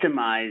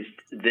customized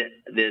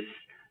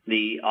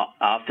the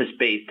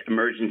office-based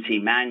emergency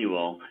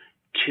manual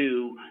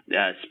to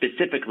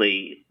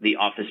specifically the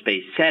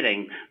office-based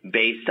setting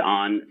based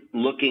on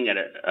looking at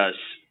a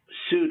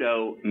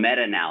pseudo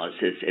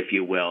meta-analysis, if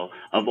you will,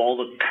 of all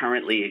the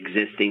currently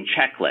existing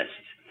checklists.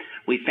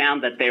 We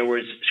found that there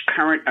was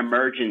current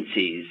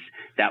emergencies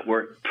that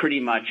were pretty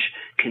much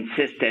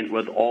consistent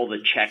with all the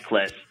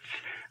checklists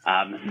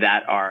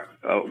that are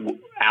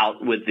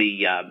out with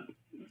the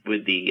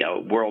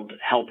World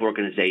Health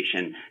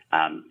Organization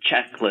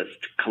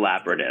checklist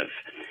collaborative.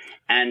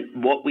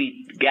 And what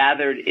we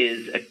gathered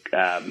is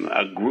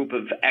a group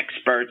of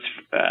experts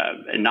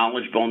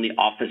knowledgeable in the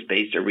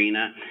office-based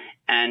arena,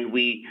 and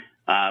we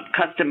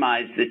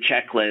customized the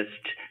checklist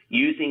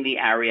using the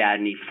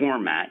Ariadne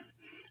format,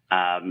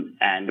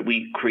 and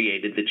we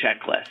created the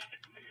checklist.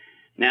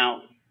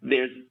 Now,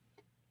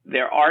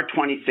 there are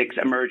 26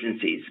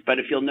 emergencies, but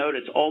if you'll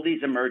notice, all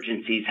these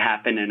emergencies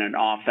happen in an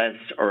office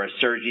or a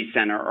surgery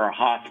center or a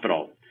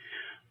hospital.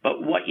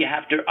 But what you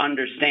have to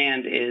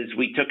understand is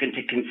we took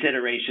into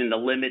consideration the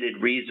limited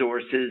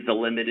resources, the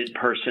limited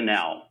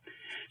personnel.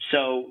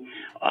 So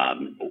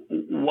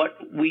what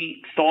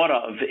we thought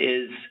of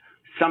is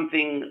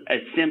something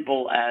as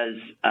simple as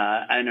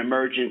an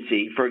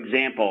emergency. For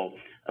example,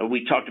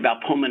 we talked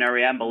about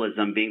pulmonary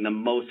embolism being the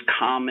most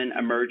common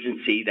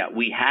emergency that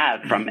we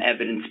have from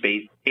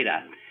evidence-based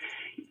data.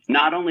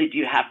 Not only do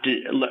you have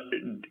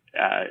to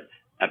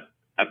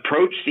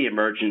approach the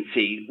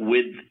emergency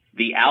with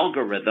the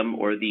algorithm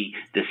or the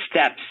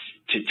steps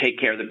to take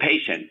care of the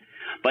patient,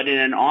 but in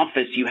an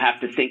office, you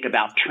have to think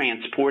about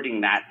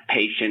transporting that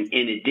patient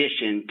in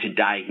addition to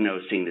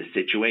diagnosing the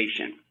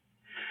situation.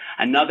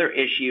 Another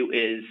issue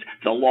is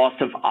the loss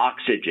of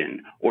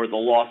oxygen or the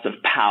loss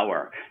of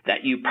power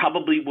that you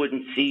probably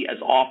wouldn't see as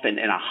often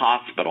in a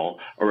hospital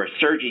or a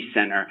surgery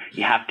center.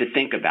 You have to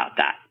think about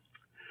that.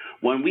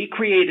 When we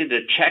created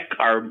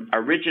our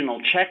original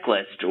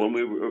checklist, when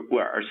we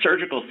were our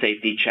surgical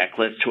safety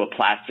checklist to a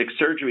plastic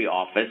surgery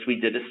office, we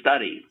did a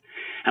study.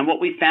 And what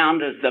we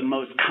found is the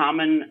most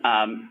common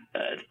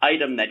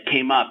item that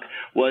came up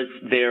was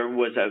there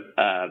was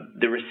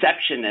the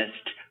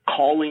receptionist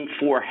calling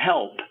for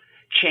help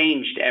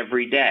changed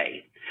every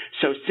day.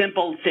 So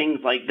simple things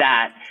like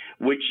that,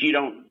 which you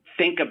don't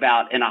think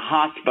about in a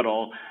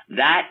hospital,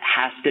 that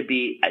has to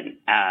be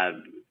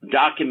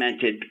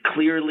documented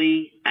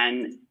clearly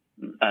and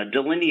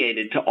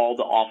delineated to all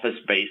the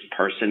office-based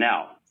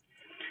personnel.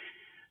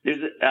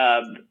 There's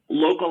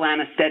local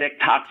anesthetic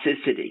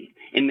toxicity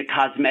in the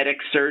cosmetic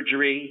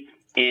surgery,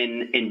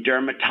 in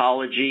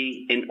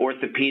dermatology, in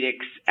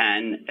orthopedics,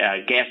 and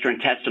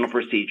gastrointestinal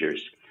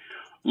procedures.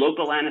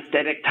 Local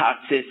anesthetic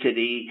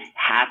toxicity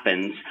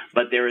happens,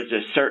 but there is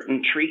a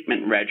certain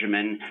treatment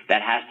regimen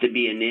that has to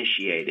be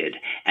initiated.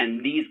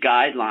 And these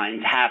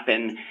guidelines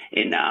happen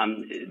in,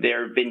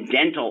 there have been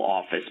dental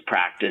office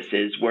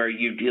practices where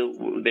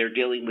they're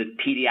dealing with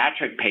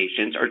pediatric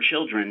patients or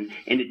children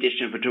in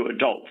addition to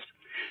adults.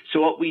 So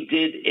what we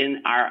did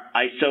in our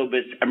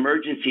ISOBIS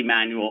emergency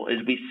manual is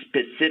we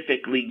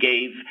specifically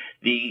gave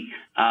the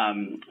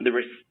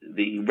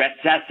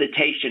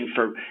resuscitation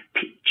for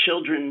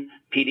children,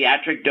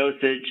 pediatric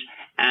dosage,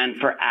 and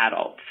for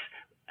adults.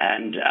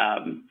 And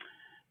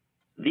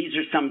these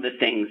are some of the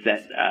things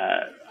that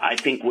I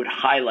think would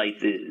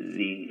highlight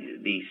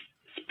the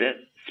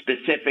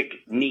specific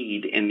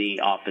need in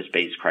the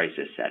office-based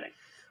crisis setting.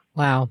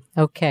 Wow.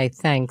 Okay.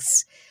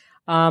 Thanks.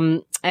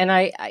 And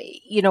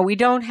we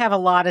don't have a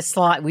lot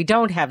of we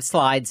don't have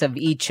slides of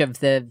each of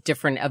the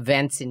different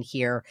events in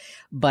here,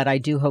 but I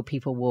do hope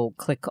people will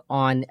click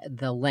on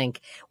the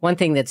link. One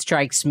thing that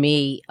strikes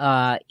me,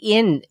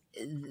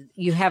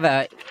 you have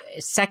a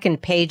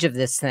second page of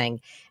this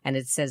thing, and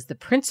it says the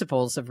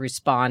principles of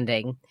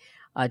responding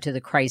to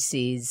the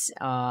crises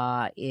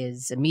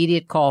is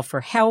immediate call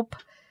for help.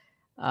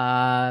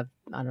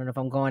 I don't know if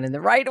I'm going in the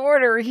right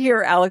order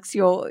here, Alex,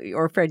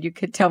 or Fred, you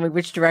could tell me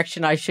which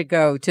direction I should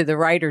go, to the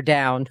right or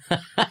down.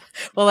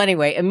 Well,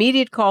 anyway,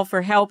 immediate call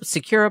for help,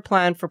 secure a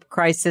plan for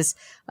crisis,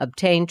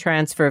 obtain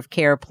transfer of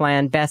care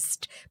plan,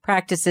 best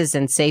practices,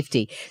 and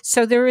safety.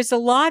 So there is a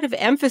lot of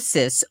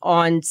emphasis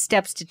on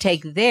steps to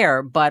take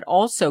there, but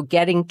also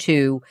getting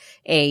to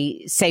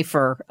a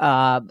safer,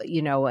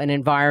 an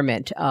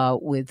environment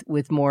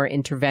with more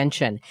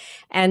intervention.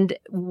 And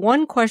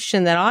one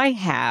question that I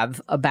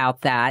have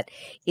about that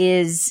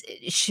is,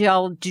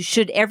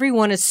 should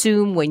everyone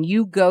assume when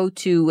you go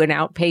to an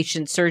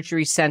outpatient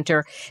surgery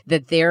center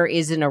that there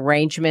is an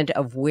arrangement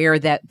of where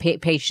that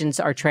patients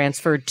are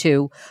transferred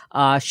to?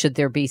 Should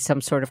there be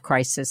some sort of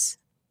crisis?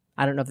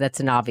 I don't know if that's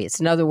an obvious.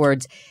 In other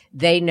words,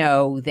 they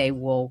know they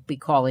will be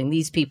calling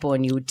these people,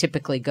 and you would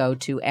typically go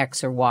to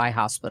X or Y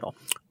hospital.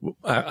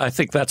 I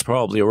think that's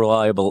probably a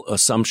reliable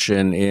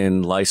assumption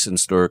in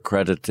licensed or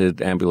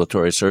accredited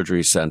ambulatory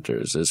surgery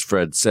centers. As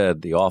Fred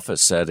said, the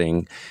office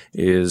setting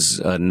is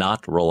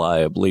not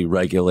reliably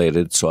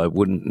regulated, so I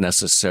wouldn't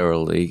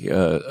necessarily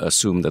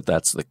assume that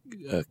that's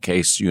the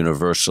case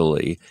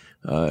universally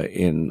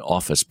in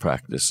office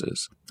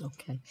practices.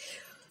 Okay.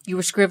 You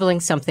were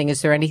scribbling something.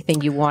 Is there anything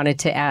you wanted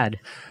to add?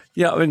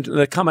 Yeah, I mean,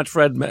 the comment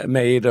Fred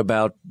made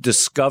about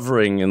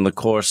discovering in the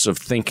course of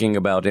thinking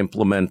about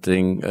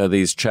implementing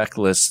these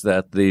checklists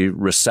that the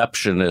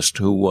receptionist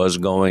who was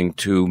going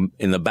to,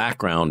 in the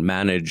background,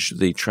 manage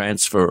the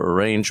transfer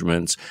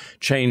arrangements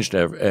changed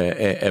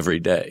every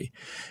day.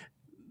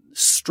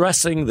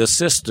 Stressing the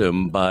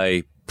system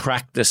by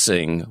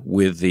practicing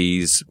with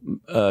these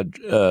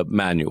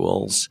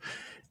manuals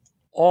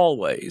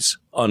always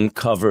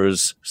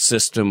uncovers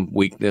system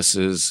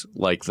weaknesses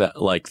like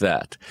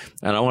that.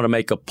 And I want to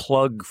make a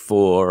plug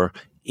for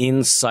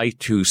in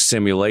situ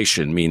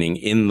simulation, meaning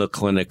in the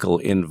clinical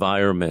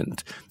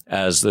environment,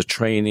 as the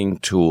training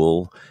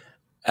tool,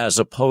 as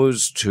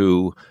opposed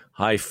to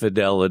high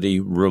fidelity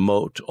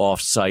remote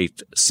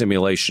off-site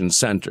simulation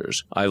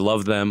centers. I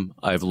love them.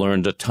 I've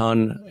learned a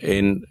ton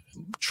in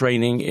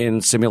training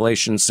in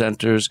simulation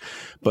centers,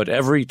 but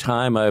every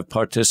time I've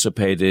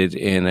participated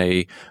in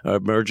a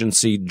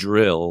emergency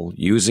drill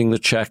using the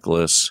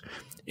checklists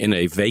in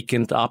a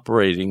vacant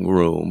operating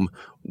room,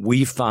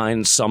 we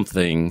find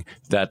something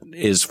that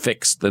is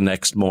fixed the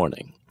next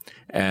morning.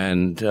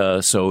 And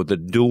so the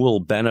dual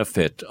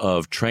benefit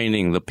of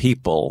training the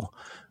people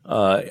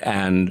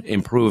and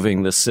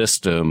improving the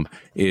system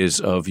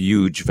is of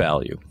huge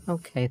value.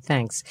 Okay,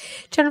 thanks.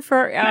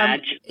 Jennifer,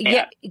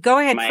 yeah, go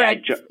ahead,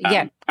 Fred.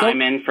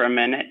 I'm in for a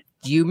minute.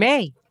 You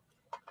may.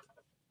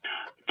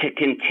 To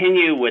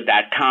continue with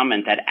that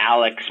comment that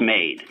Alex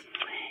made,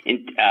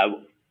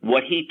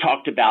 what he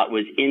talked about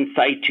was in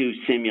situ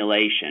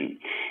simulation,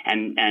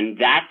 and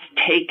that's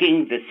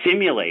taking the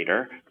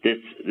simulator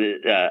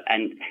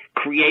and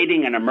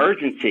creating an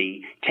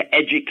emergency to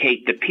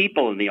educate the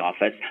people in the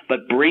office,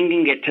 but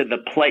bringing it to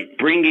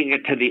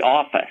the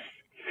office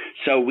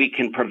so we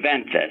can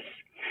prevent this.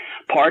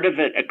 Part of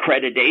it,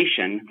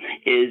 accreditation,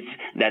 is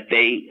that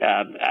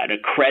an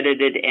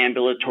accredited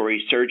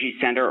ambulatory surgery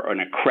center or an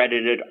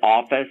accredited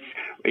office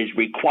is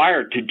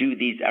required to do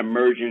these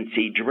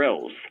emergency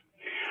drills.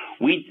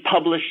 We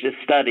published a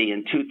study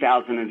in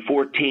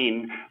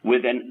 2014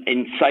 with an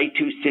in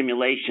situ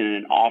simulation in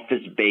an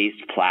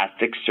office-based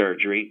plastic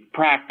surgery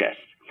practice.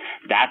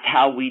 That's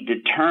how we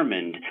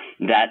determined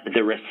that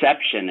the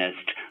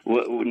receptionist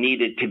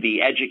needed to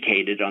be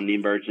educated on the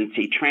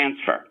emergency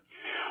transfer.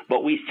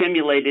 But we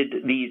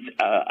simulated these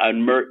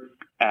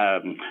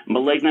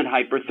malignant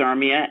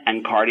hyperthermia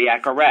and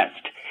cardiac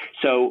arrest.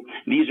 So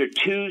these are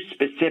two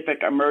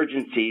specific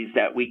emergencies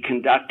that we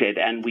conducted,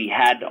 and we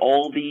had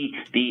all the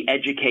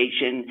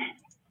education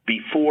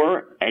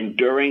before and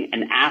during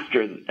and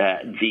after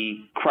the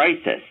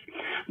crisis.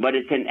 But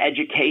it's an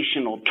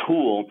educational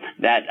tool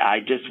that I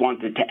just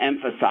wanted to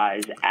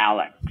emphasize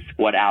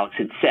what Alex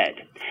had said.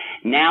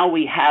 Now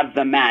we have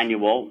the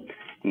manual.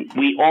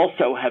 We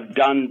also have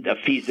done the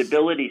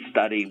feasibility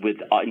study with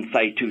in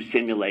situ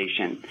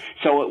simulation.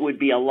 So it would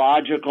be a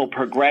logical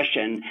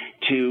progression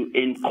to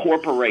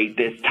incorporate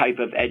this type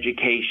of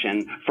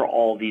education for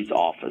all these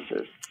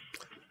offices.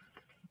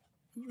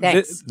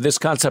 This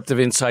concept of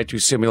in situ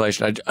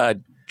simulation, I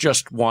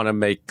just want to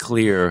make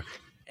clear,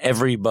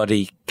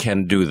 everybody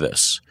can do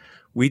this.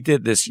 We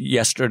did this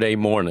yesterday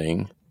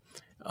morning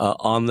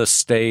on the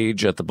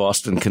stage at the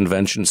Boston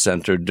Convention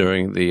Center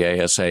during the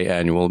ASA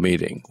annual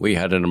meeting. We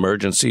had an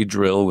emergency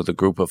drill with a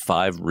group of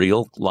 5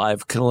 real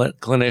live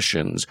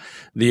clinicians.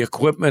 The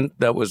equipment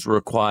that was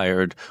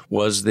required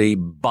was the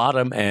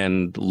bottom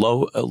end,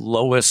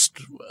 lowest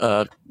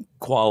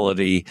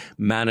quality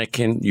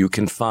mannequin you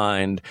can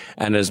find,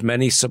 and as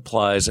many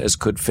supplies as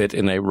could fit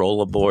in a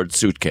rollerboard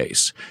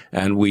suitcase.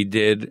 And we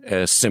did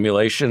a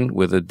simulation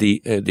with a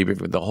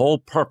debriefing. The whole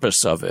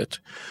purpose of it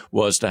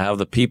was to have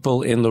the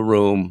people in the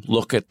room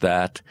look at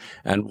that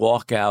and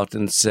walk out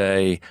and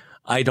say,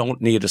 I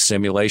don't need a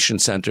simulation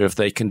center. If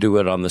they can do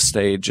it on the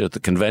stage at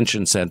the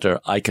convention center,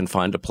 I can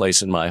find a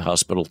place in my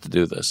hospital to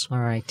do this. All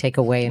right. Take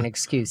away an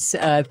excuse.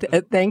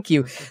 Thank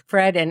you,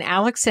 Fred and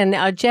Alex. And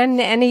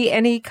Jen,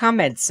 any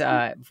comments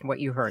from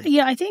what you heard?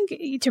 Yeah, I think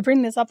to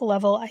bring this up a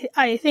level,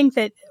 I think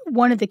that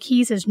one of the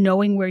keys is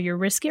knowing where your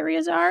risk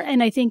areas are.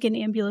 And I think in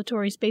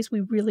ambulatory space,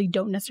 we really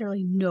don't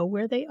necessarily know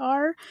where they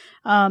are.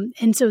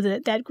 And so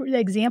that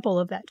example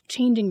of that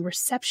changing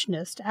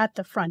receptionist at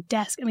the front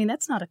desk, I mean,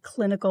 that's not a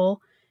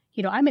clinical...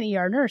 I'm an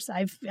ER nurse.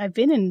 I've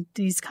been in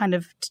these kind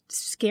of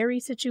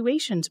scary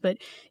situations, but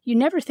you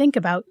never think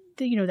about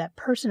that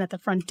person at the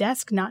front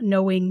desk not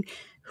knowing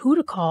who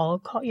to call,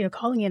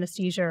 calling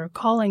anesthesia or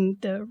calling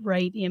the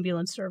right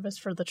ambulance service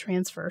for the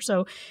transfer.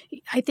 So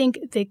I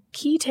think the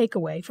key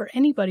takeaway for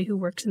anybody who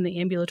works in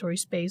the ambulatory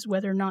space,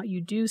 whether or not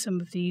you do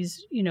some of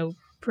these,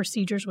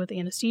 procedures with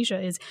anesthesia,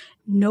 is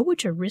know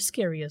what your risk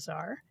areas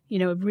are.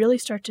 Really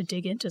start to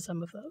dig into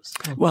some of those.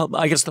 Well,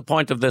 I guess the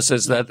point of this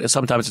is that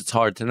sometimes it's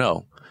hard to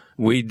know.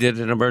 We did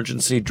an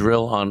emergency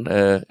drill on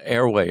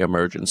airway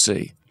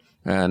emergency.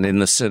 And in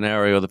the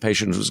scenario, the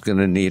patient was going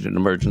to need an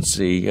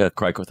emergency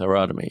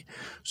cricothyrotomy.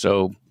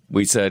 So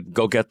we said,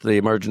 go get the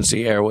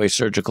emergency airway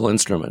surgical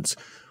instruments.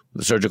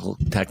 The surgical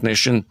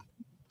technician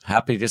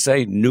happy to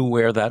say, knew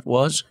where that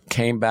was,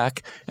 came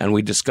back, and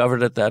we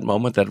discovered at that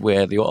moment that we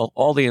had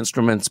all the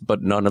instruments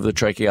but none of the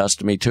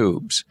tracheostomy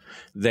tubes.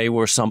 They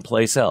were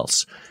someplace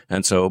else.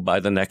 And so by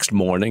the next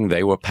morning,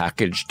 they were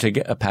packaged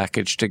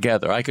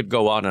together. I could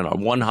go on and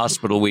on. One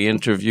hospital we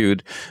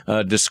interviewed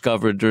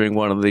discovered during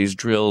one of these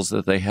drills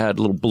that they had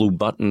little blue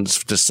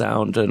buttons to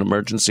sound an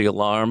emergency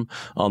alarm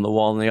on the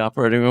wall in the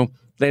operating room.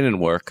 They didn't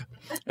work,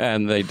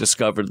 and they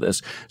discovered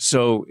this.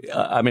 So,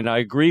 I mean, I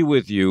agree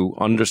with you,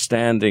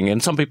 understanding,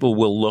 and some people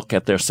will look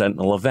at their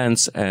Sentinel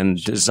events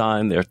and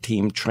design their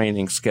team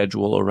training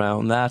schedule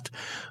around that.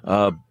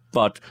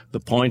 But the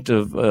point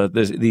of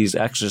these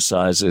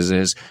exercises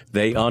is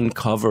they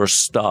uncover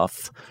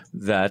stuff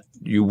that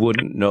you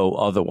wouldn't know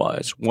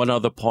otherwise. One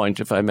other point,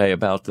 if I may,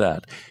 about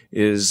that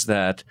is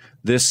that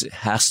this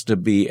has to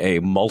be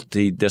a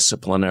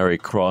multidisciplinary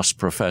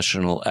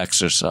cross-professional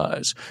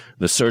exercise.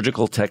 The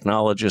surgical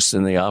technologists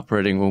in the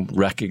operating room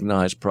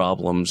recognize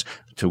problems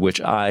to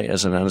which I,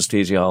 as an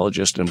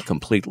anesthesiologist, am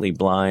completely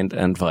blind,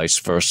 and vice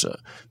versa.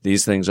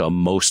 These things are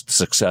most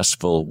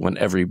successful when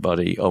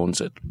everybody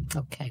owns it.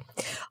 Okay.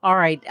 All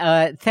right.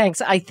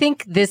 Thanks. I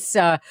think this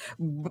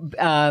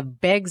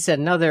begs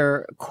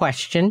another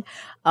question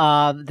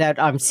that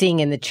I'm seeing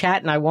in the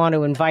chat, and I want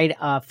to invite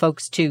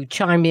folks to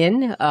chime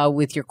in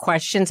with your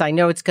questions. I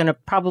know it's going to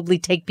probably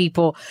take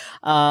people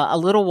a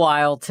little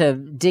while to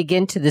dig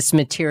into this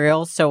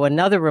material. So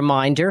another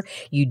reminder,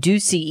 you do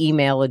see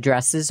email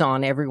addresses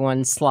on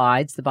everyone's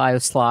slides, the bio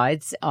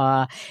slides,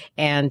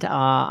 and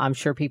I'm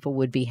sure people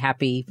would be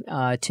happy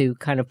to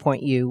kind of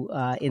point you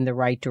in the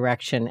right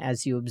direction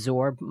as you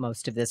absorb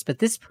most of this. But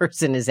this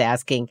person is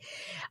asking,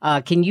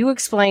 can you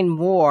explain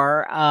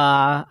more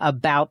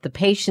about the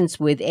patients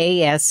with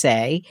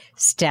ASA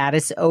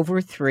status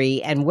over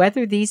 3 and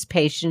whether these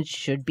patients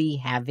should be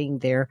having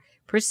their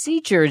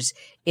procedures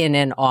in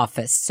an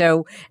office?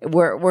 So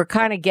we're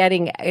kind of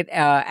getting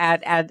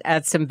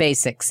at some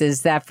basics.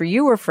 Is that for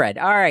you or Fred?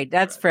 All right,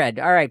 that's Fred.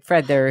 All right,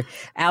 Fred. There,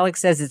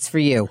 Alex says it's for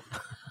you.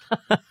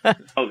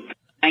 Oh,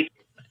 thank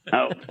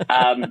you.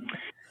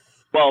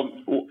 Well,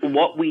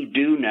 what we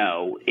do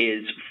know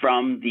is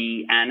from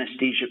the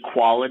Anesthesia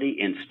Quality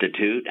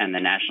Institute and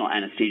the National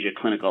Anesthesia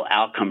Clinical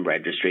Outcome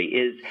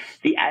Registry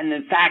and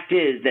the fact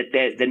is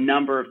that the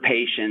number of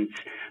patients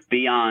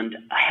beyond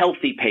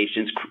healthy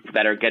patients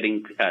that are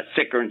getting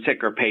sicker and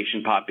sicker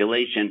patient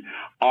population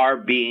are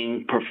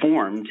being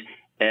performed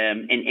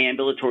in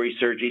ambulatory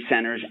surgery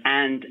centers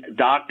and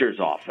doctors'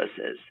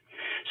 offices.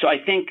 So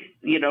I think,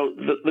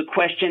 the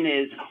question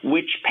is,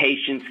 which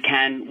patients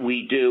can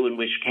we do and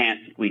which can't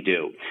we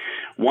do?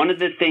 One of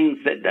the things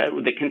that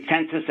the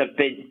consensus of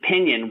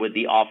opinion with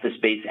the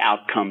office-based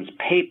outcomes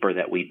paper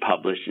that we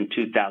published in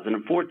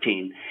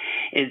 2014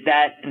 is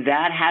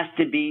that has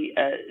to be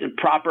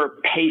proper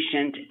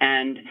patient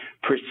and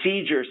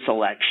procedure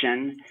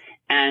selection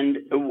and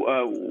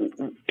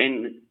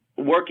in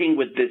working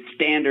with the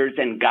standards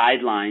and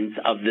guidelines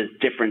of the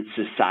different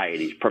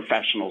societies,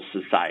 professional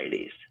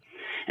societies.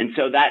 And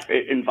so that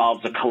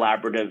involves a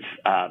collaborative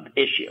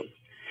issue.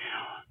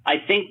 I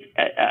think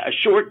a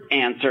short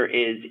answer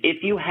is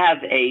if you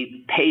have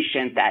a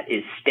patient that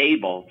is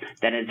stable,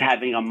 that is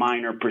having a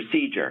minor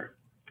procedure,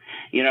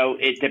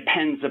 it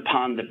depends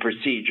upon the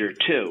procedure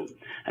too.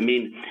 I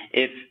mean,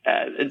 if,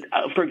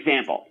 for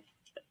example,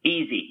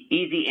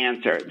 easy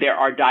answer, there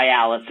are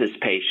dialysis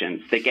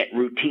patients that get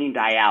routine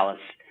dialysis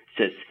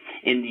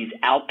in these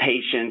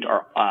outpatient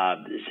or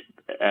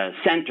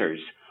centers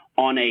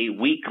on a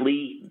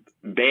weekly,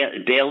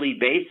 daily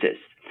basis.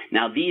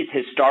 Now, these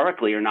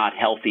historically are not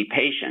healthy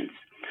patients,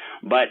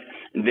 but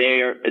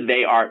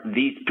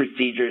these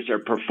procedures are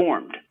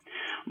performed.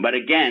 But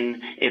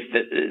again, if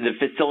the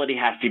facility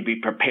has to be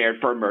prepared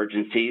for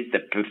emergencies,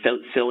 the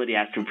facility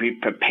has to be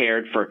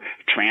prepared for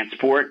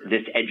transport,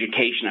 this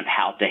education of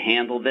how to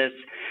handle this.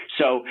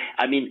 So,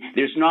 I mean,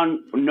 there's no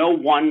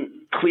one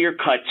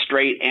clear-cut,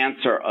 straight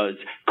answer as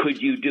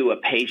could you do a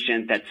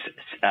patient that's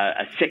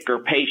a sicker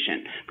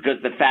patient?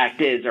 Because the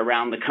fact is,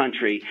 around the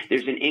country,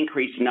 there's an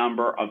increased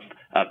number of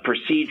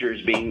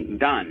procedures being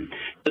done.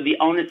 So the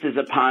onus is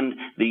upon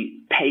the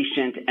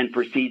patient and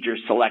procedure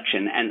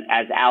selection. And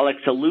as Alex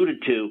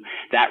alluded to,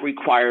 that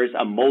requires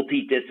a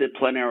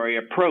multidisciplinary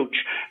approach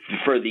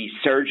for the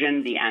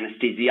surgeon, the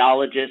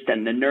anesthesiologist,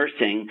 and the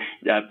nursing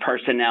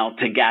personnel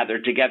to gather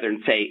together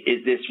and say,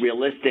 is this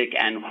realistic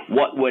and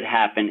what would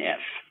happen if?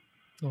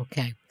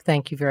 Okay.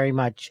 Thank you very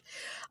much.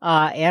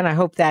 And I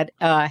hope that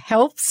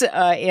helps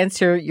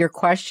answer your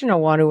question. I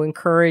want to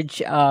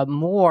encourage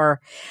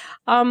more.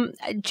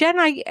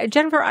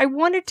 Jennifer, I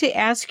wanted to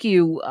ask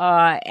you,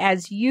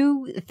 as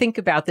you think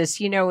about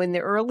this, in the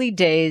early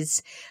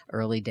days,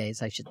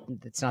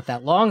 it's not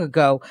that long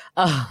ago,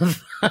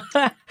 of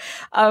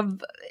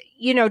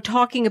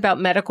talking about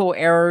medical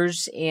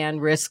errors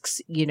and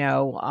risks, in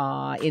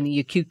the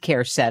acute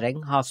care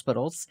setting,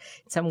 hospitals.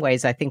 In some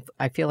ways, I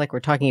feel like we're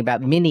talking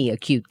about mini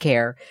acute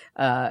care,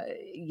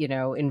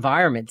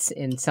 environments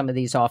in some of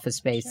these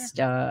office-based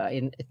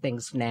in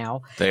things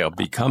now. They are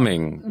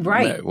becoming,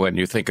 right. When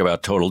you think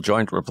about total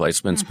joint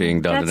replacements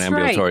being done in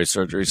ambulatory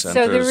surgery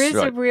centers. So there is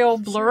a real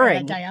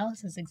blurring. Sure, a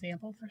dialysis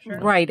example for sure.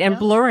 Right, and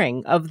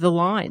blurring of the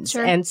lines.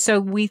 Sure. And so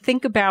we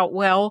think about,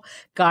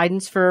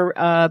 guidance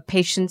for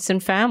patients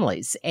and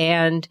families.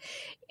 And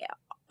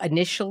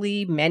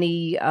initially,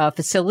 many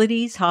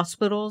facilities,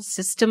 hospitals,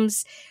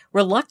 systems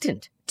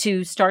reluctant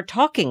to start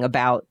talking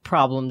about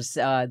problems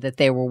that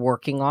they were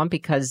working on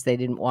because they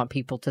didn't want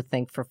people to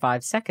think for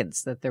 5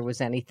 seconds that there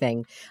was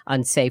anything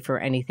unsafe or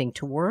anything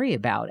to worry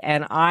about.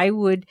 And I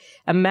would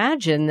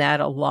imagine that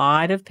a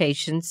lot of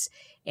patients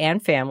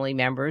and family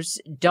members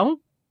don't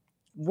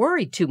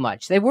worry too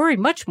much. They worry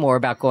much more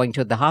about going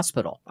to the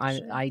hospital. Sure.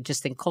 I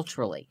just think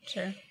culturally.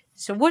 Sure.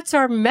 So what's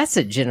our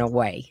message in a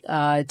way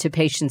to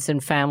patients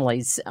and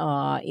families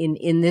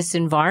in this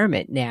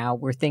environment now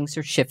where things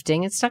are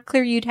shifting? It's not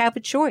clear you'd have a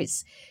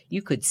choice.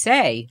 You could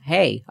say,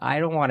 hey, I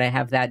don't want to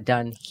have that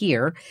done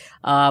here,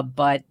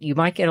 but you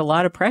might get a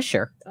lot of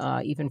pressure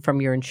even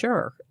from your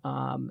insurer,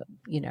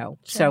 Sure.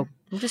 So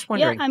I'm just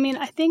wondering. Yeah, I mean,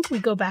 I think we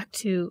go back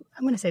to,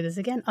 I'm going to say this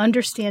again,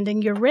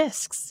 understanding your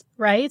risks,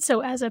 right?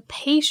 So as a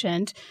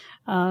patient,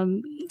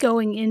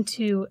 going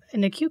into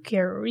an acute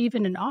care or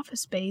even an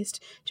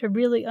office-based to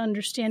really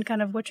understand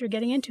kind of what you're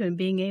getting into and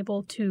being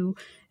able to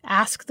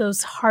ask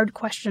those hard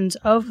questions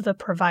of the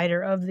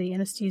provider, of the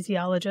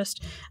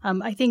anesthesiologist.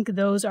 I think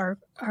those are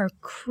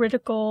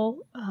critical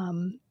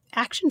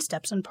action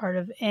steps on part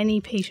of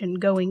any patient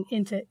going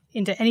into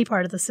any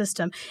part of the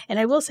system. And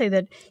I will say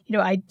that,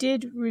 I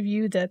did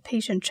review the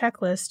patient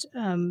checklist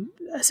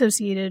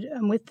associated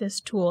with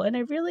this tool. And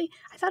I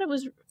thought it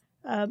was,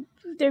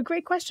 they're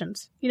great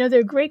questions.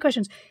 They're great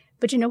questions.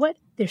 But you know what?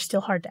 They're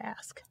still hard to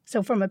ask.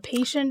 So from a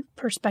patient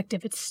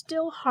perspective, it's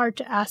still hard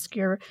to ask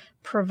your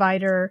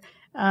provider,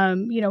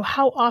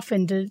 how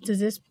often do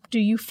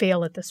you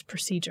fail at this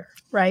procedure,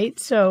 right?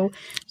 So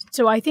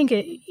I think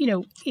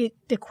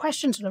the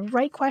questions are the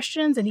right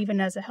questions, and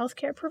even as a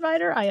healthcare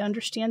provider, I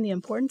understand the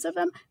importance of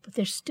them, but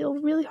they're still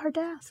really hard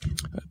to ask.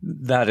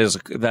 That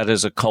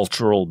is a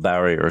cultural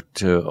barrier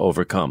to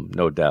overcome,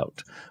 no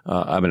doubt.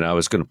 I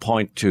was going to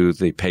point to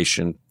the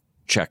patient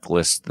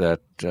checklist that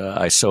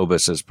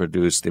ISOBIS has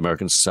produced. The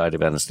American Society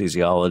of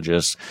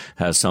Anesthesiologists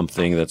has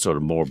something that's sort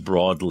of more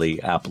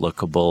broadly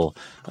applicable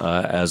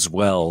as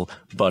well,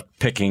 but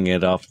picking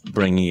it up,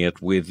 bringing it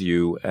with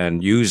you,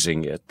 and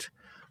using it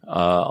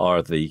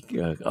are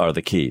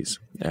the keys,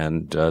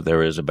 and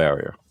there is a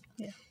barrier.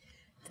 Yeah.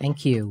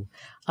 Thank you.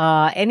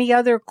 Any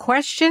other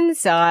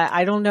questions?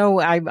 I don't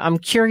know. I'm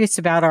curious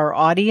about our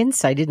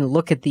audience. I didn't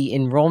look at the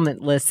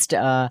enrollment list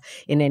in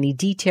any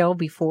detail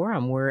before.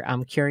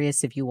 I'm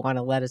curious if you want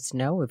to let us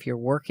know if you're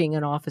working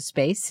in office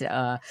space,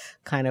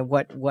 kind of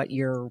what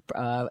your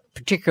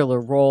particular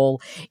role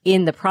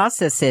in the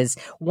process is.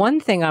 One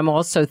thing I'm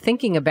also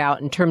thinking about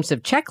in terms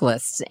of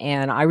checklists,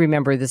 and I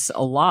remember this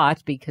a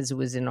lot because it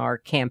was in our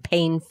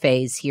campaign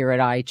phase here at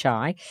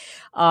IHI.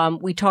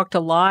 We talked a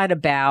lot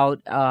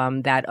about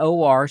that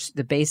OR,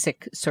 the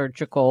basic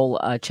surgical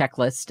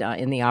checklist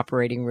in the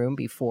operating room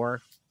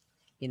before,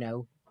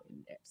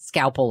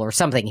 scalpel or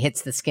something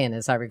hits the skin,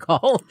 as I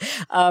recall,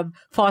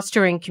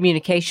 fostering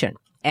communication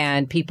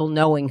and people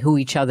knowing who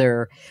each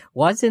other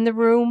was in the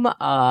room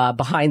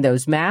behind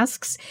those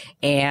masks,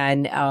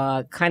 and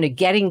kind of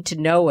getting to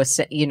know us,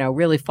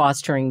 really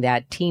fostering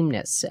that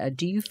teamness.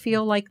 Do you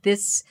feel like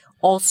this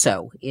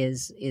also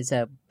is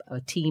a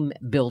team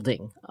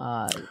building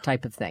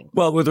type of thing?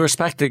 Well, with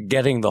respect to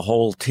getting the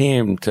whole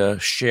team to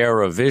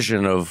share a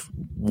vision of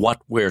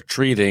what we're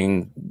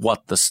treating,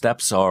 what the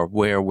steps are,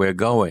 where we're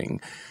going,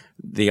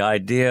 the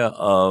idea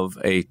of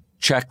a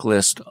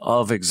checklist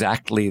of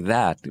exactly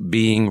that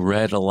being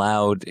read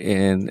aloud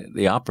in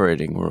the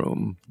operating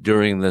room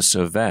during this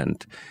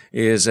event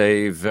is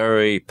a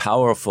very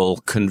powerful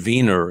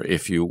convener,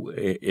 if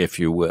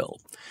you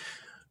will,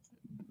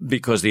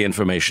 because the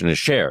information is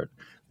shared.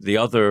 The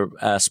other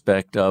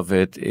aspect of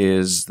it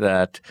is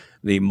that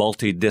the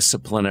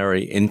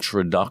multidisciplinary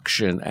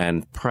introduction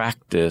and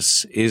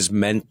practice is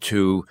meant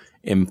to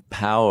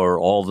empower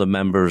all the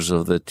members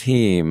of the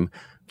team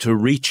to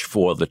reach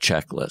for the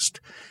checklist.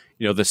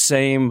 The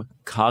same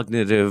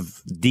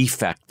cognitive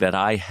defect that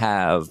I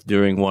have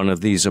during one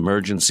of these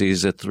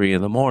emergencies at 3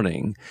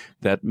 a.m.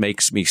 that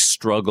makes me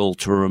struggle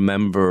to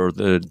remember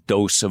the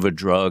dose of a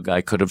drug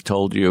I could have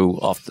told you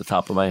off the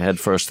top of my head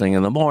first thing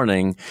in the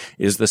morning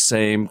is the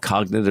same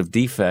cognitive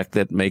defect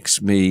that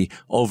makes me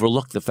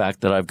overlook the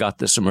fact that I've got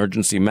this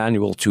emergency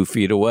manual 2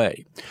 feet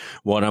away.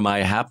 One of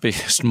my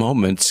happiest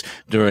moments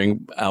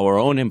during our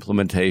own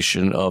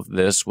implementation of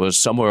this was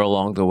somewhere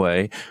along the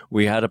way,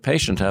 we had a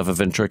patient have a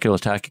ventricular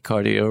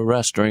tachycardia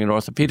arrest during an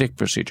orthopedic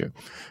procedure.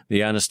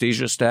 The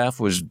anesthesia staff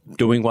was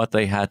doing what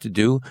they had to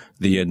do,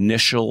 the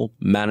initial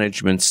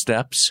management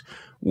steps,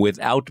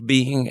 without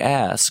being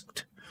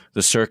asked.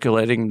 The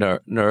circulating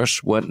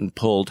nurse went and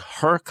pulled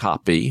her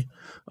copy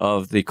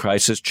of the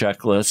crisis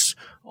checklist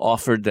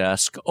off her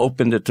desk,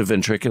 opened it to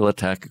ventricular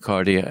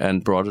tachycardia,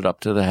 and brought it up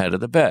to the head of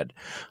the bed.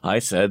 I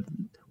said,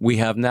 we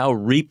have now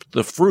reaped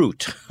the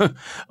fruit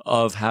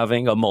of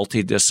having a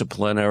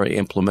multidisciplinary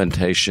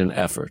implementation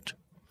effort.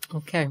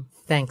 Okay,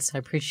 thanks. I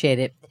appreciate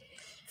it.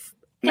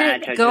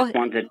 Madge,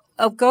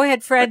 go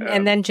ahead, Fred,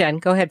 and then Jen.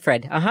 Go ahead,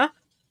 Fred.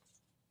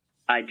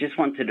 I just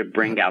wanted to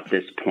bring out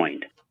this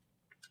point.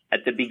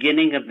 At the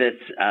beginning of this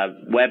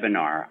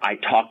webinar, I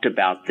talked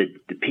about the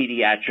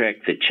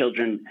pediatric, the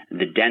children,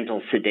 the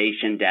dental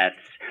sedation deaths,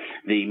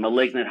 the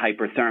malignant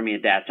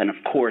hyperthermia deaths, and of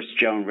course,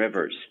 Joan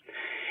Rivers.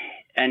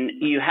 And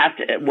you have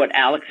to, what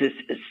Alex is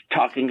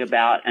talking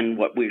about and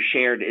what we've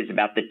shared is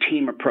about the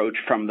team approach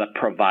from the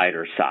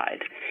provider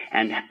side.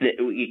 And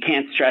you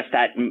can't stress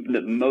that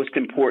the most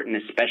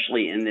important,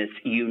 especially in this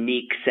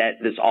unique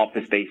this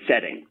office-based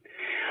setting.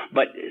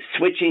 But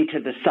switching to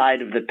the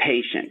side of the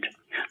patient,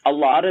 a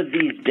lot of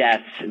these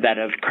deaths that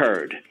have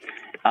occurred,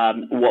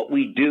 what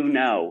we do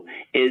know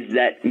is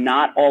that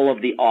not all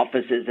of the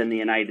offices in the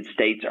United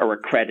States are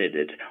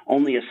accredited,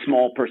 only a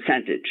small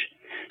percentage.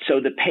 So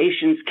the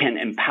patients can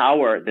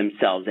empower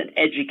themselves and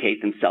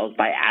educate themselves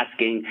by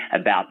asking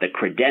about the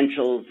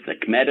credentials, the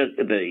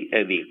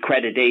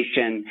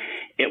accreditation,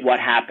 what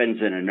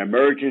happens in an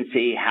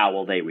emergency, how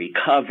will they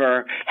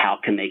recover, how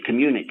can they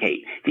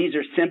communicate. These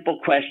are simple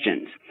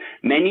questions.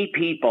 Many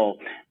people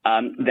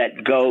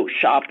that go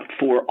shop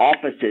for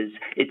offices,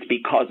 it's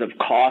because of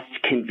cost,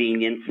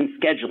 convenience, and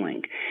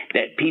scheduling.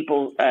 That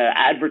people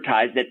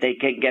advertise that they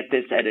can get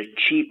this at a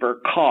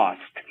cheaper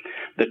cost.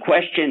 The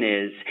question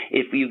is,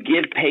 if you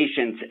give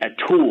patients a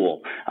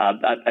tool,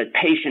 a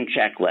patient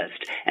checklist,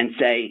 and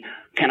say,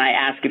 can I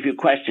ask a few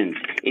questions?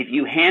 If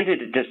you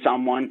handed it to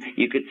someone,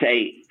 you could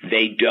say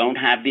they don't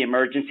have the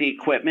emergency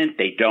equipment,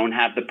 they don't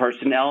have the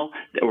personnel,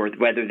 or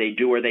whether they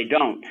do or they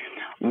don't.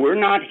 We're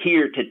not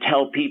here to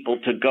tell people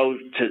to go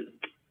to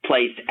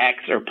place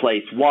X or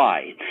place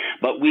Y,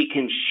 but we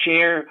can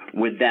share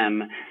with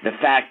them the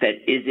fact that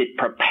is it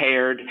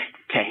prepared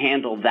to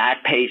handle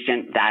that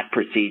patient, that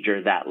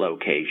procedure, that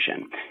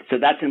location. So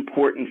that's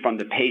important from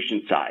the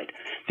patient side.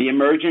 The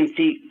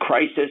emergency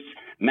crisis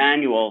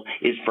manual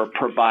is for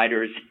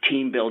providers,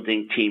 team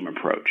building, team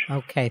approach.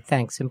 Okay,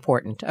 thanks.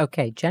 Important.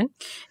 Okay, Jen?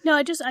 No,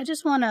 I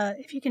just want to,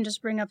 if you can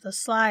just bring up the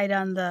slide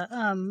on the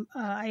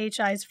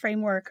IHI's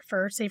framework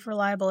for safe,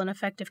 reliable, and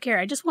effective care.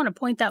 I just want to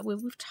point out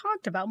we've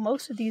talked about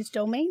most of these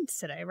domains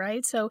today,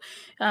 right? So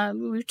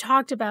we've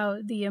talked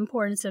about the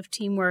importance of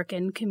teamwork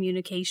and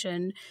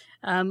communication.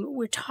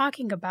 We're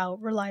talking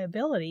about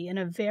reliability in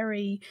a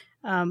very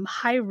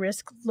high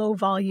risk, low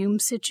volume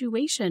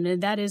situation.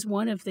 And that is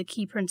one of the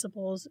key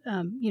principles,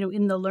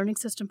 in the learning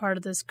system part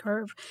of this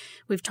curve.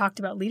 We've talked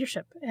about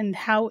leadership and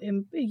how,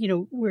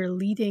 you're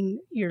leading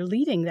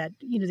that,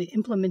 the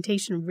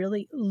implementation,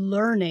 really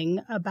learning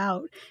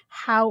about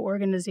how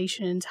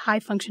organizations, high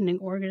functioning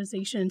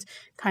organizations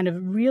kind of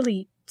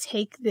really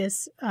take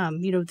this,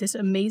 this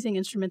amazing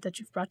instrument that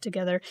you've brought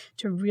together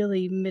to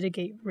really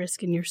mitigate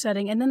risk in your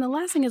setting. And then the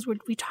last thing is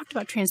we talked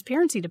about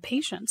transparency to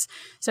patients.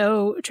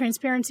 So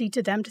transparency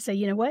to them to say,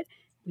 you know what,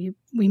 we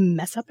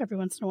mess up every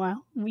once in a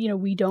while. We're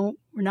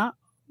not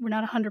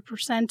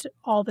 100%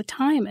 all the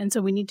time. And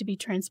so we need to be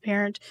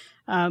transparent,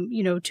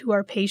 to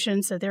our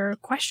patients that there are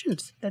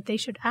questions that they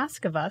should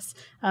ask of us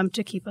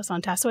to keep us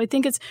on task. So I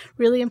think it's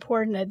really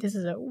important that this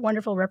is a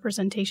wonderful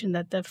representation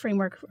that the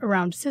framework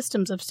around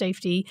systems of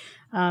safety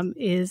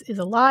is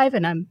alive.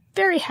 And I'm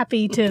very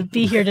happy to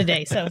be here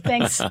today. So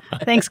thanks,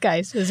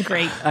 guys. It was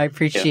great. I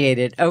appreciate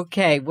it.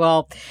 Okay.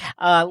 Well,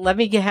 let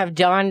me have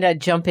John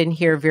jump in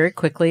here very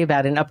quickly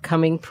about an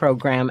upcoming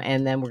program,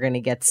 and then we're going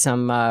to get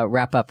some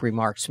wrap-up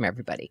remarks from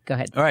everybody. Go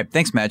ahead. All right.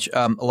 Thanks, Madge.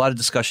 A lot of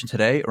discussion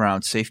today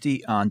around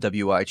safety on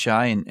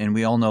WIHI, and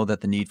we all know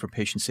that the need for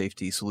patient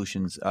safety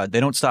solutions, they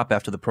don't stop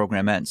after the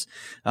program ends.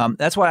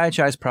 That's why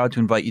IHI is proud to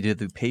invite you to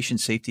the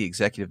Patient Safety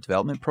Executive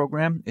Development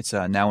Program. It's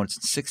now in its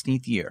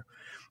 16th year.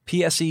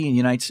 PSE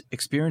unites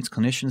experienced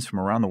clinicians from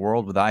around the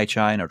world with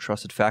IHI and our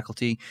trusted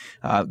faculty,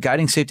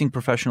 guiding safety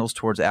professionals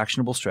towards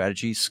actionable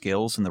strategies,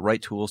 skills, and the right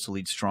tools to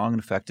lead strong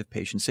and effective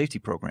patient safety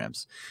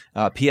programs.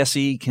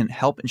 PSE can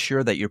help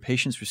ensure that your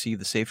patients receive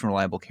the safe and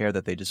reliable care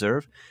that they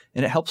deserve,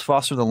 and it helps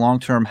foster the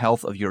long-term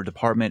health of your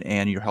department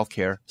and your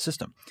healthcare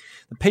system.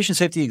 The Patient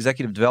Safety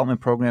Executive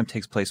Development Program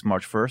takes place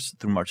March 1st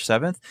through March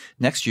 7th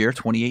next year,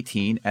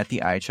 2018, at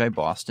the IHI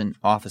Boston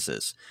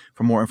offices.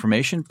 For more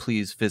information,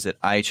 please visit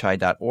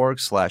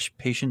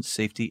ihi.org/patient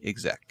safety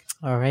exec.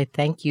 All right.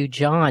 Thank you,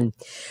 John.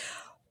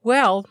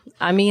 Well,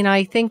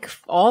 I think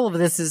all of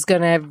this is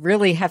going to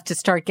really have to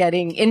start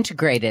getting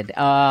integrated.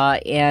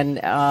 As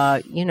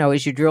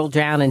you drill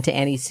down into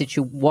any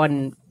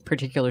one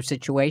particular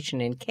situation,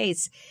 in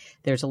case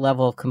there's a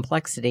level of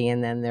complexity,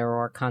 and then there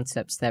are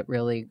concepts that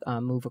really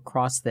move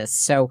across this.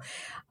 So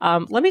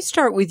let me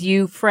start with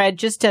you, Fred,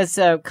 just as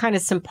kind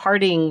of some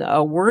parting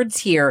words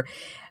here.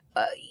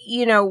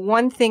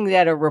 one thing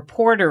that a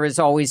reporter is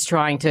always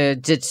trying to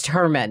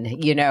determine,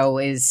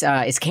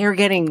 is care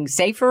getting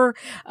safer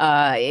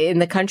in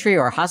the country,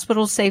 or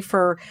hospitals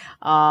safer?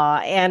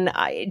 And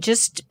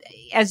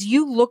as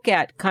you look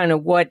at kind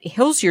of what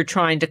hills you're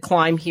trying to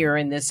climb here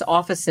in this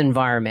office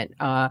environment,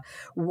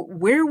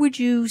 where would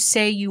you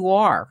say you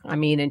are? I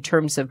mean, in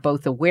terms of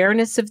both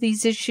awareness of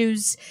these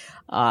issues,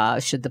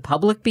 should the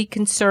public be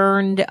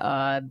concerned?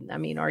 I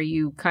mean, are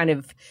you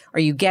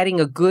getting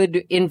a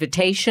good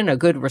invitation, a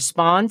good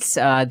response,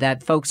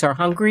 that folks are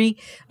hungry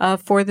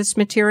for this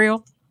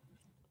material?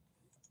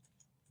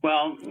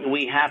 Well,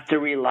 we have to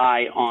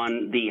rely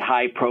on the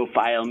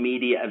high-profile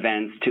media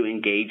events to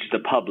engage the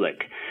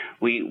public.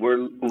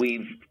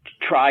 We've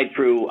tried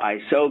through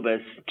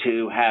ISOBUS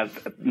to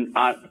have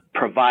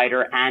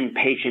provider and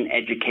patient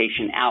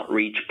education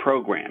outreach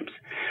programs.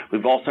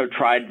 We've also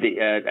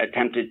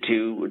attempted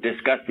to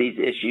discuss these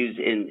issues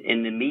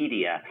in the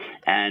media,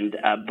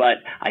 but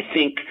I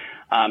think,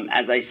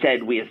 as I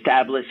said, we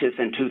established this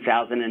in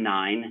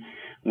 2009.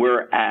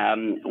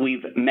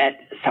 We've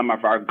met some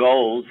of our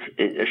goals,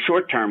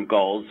 short-term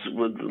goals,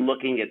 with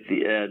looking at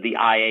the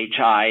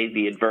IHI,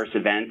 the adverse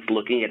events,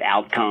 looking at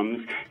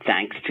outcomes,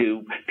 thanks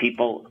to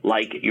people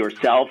like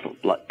yourself,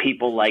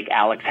 people like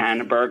Alex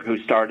Hannenberg, who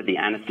started the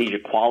Anesthesia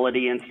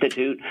Quality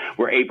Institute.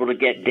 We're able to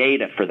get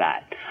data for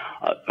that.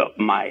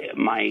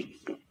 My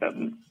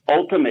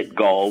ultimate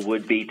goal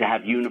would be to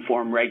have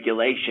uniform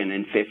regulation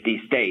in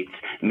 50 states,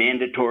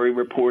 mandatory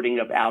reporting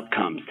of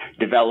outcomes,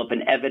 develop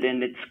an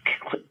evidence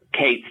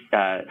case,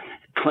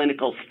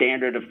 clinical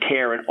standard of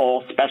care in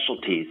all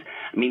specialties.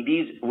 I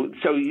mean,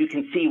 so you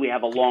can see we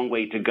have a long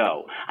way to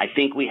go. I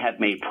think we have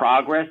made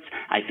progress.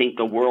 I think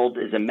the world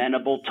is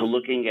amenable to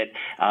looking at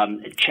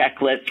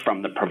checklists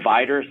from the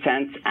provider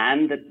sense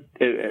and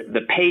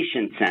the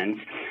patient sense.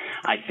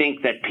 I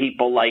think that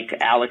people like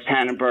Alex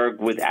Hannenberg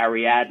with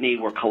Ariadne,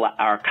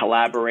 our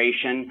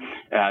collaboration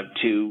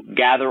to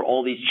gather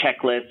all these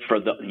checklists for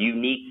the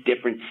unique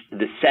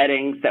the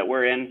settings that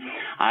we're in,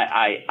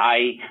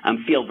 I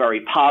feel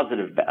very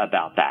positive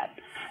about that.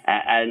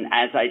 And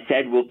as I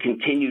said, we'll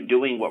continue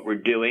doing what we're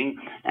doing,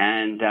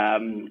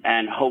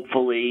 and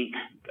hopefully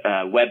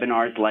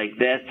webinars like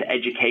this,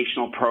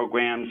 educational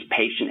programs,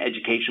 patient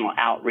educational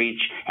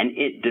outreach, and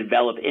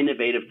develop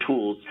innovative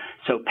tools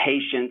so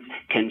patients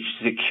can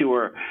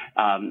secure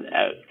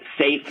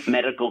safe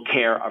medical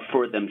care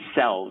for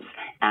themselves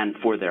and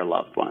for their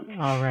loved ones.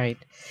 All right.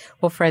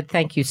 Well, Fred,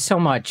 thank you so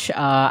much.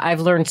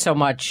 I've learned so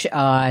much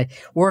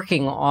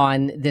working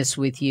on this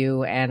with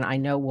you, and I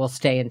know we'll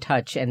stay in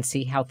touch and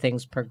see how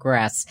things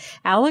progress.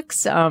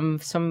 Alex,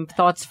 some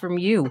thoughts from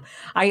you.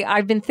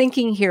 I've been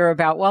thinking here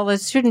about, well,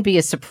 it shouldn't be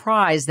a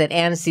surprise that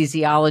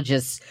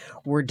anesthesiologists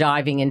were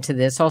diving into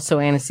this. Also,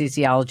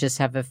 anesthesiologists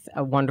have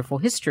a wonderful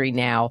history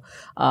now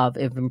of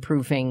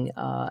improving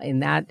in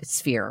that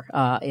sphere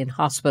in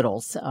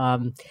hospitals.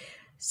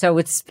 So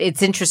it's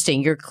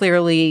interesting. You're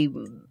clearly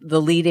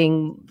the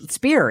leading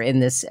spear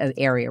in this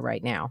area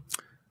right now.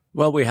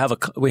 Well, we have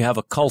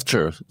a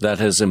culture that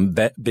has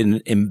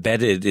been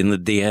embedded in the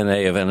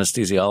DNA of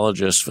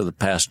anesthesiologists for the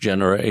past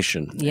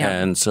generation. Yeah.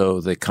 And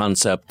so the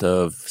concept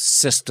of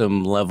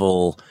system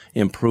level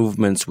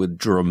improvements with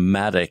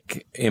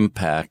dramatic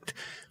impact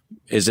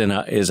is in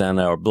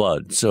our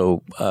blood.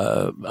 So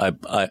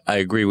I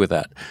agree with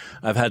that.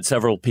 I've had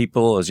several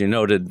people, as you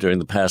noted, during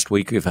the past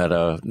week, we've had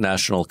a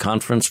national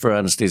conference for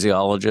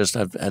anesthesiologists.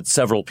 I've had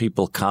several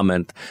people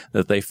comment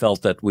that they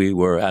felt that we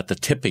were at the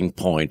tipping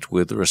point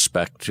with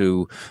respect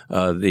to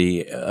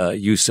the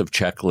use of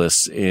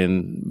checklists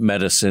in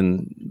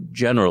medicine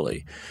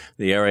generally.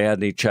 The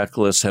Ariadne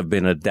checklists have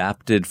been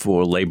adapted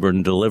for labor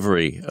and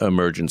delivery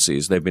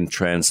emergencies. They've been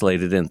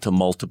translated into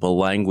multiple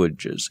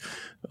languages.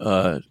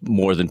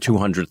 More than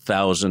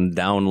 200,000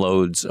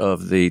 downloads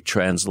of the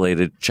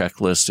translated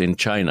checklists in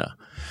China.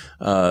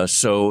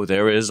 So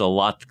there is a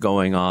lot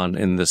going on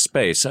in this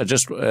space. I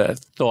just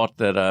thought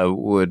that I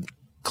would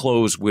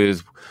close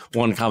with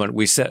one comment.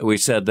 We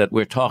said that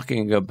we're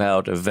talking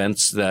about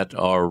events that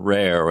are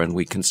rare, and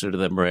we consider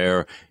them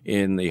rare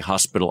in the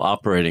hospital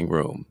operating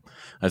room.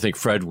 I think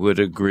Fred would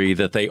agree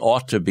that they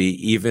ought to be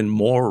even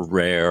more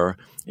rare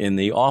in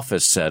the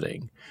office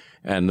setting.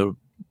 And the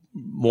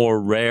more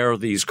rare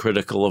these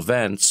critical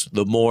events,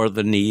 the more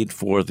the need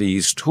for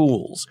these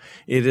tools.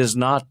 It is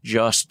not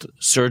just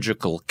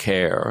surgical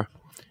care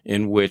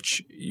in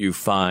which you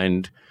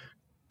find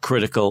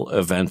critical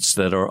events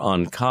that are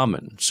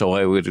uncommon. So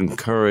I would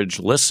encourage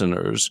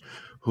listeners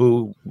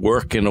who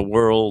work in a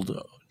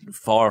world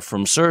far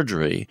from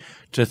surgery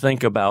to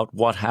think about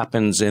what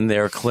happens in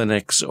their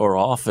clinics or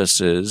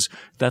offices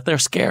that they're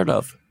scared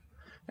of,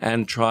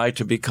 and try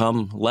to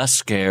become less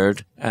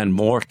scared and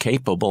more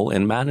capable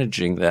in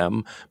managing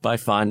them by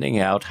finding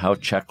out how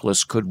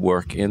checklists could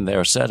work in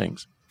their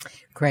settings.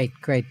 Great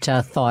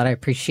thought. I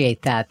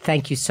appreciate that.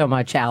 Thank you so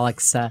much,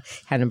 Alex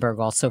Hannenberg,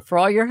 also for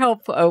all your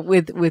help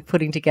with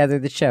putting together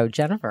the show.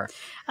 Jennifer?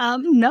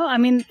 No, I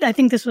mean, I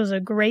think this was a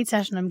great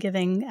session. I'm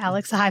giving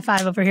Alex a high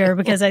five over here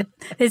because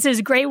this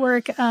is great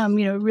work,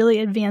 really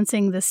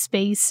advancing the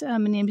space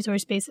in the ambulatory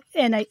space.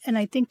 And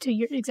I think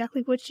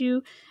exactly what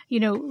you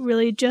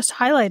really just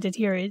highlighted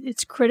here,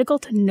 it's critical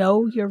to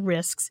know your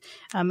risks.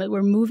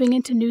 We're moving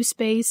into new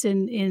space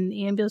in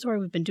ambulatory.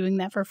 We've been doing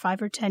that for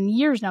 5 or 10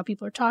 years now.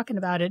 People are talking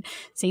about it.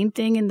 Same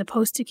thing in the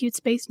post-acute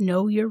space.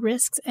 Know your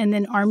risks and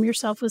then arm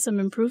yourself with some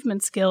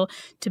improvement skill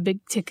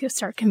to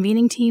start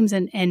convening teams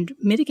and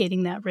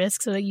mitigating that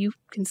risk so that you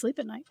can sleep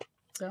at night.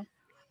 So.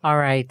 All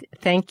right.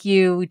 Thank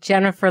you,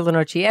 Jennifer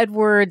Lenoci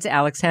Edwards,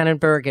 Alex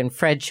Hannenberg, and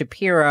Fred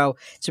Shapiro.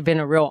 It's been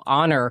a real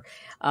honor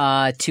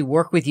to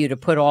work with you to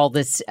put all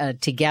this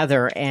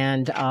together.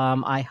 And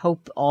I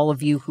hope all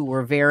of you who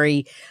were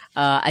very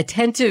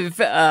attentive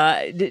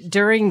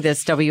during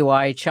this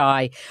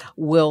WIHI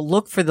will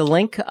look for the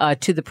link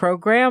to the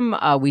program.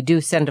 We do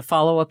send a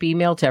follow-up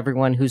email to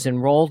everyone who's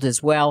enrolled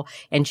as well,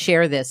 and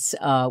share this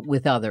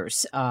with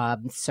others.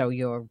 That's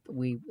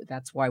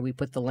why we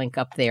put the link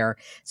up there.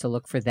 So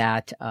look for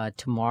that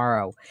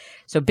tomorrow.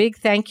 So big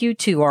thank you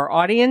to our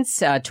audience,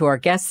 to our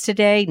guests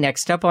today.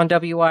 Next up on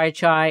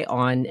WIHI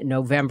on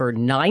November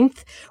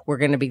 9th, we're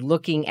going to be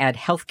looking at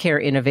healthcare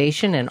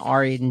innovation and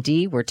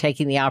R&D. We're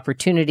taking the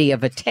opportunity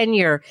of a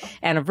 10-year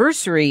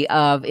anniversary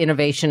of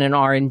innovation and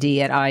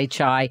R&D at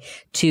IHI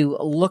to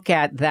look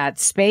at that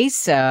space,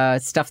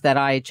 stuff that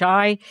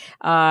IHI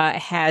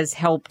has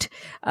helped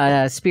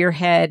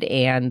spearhead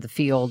and the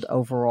field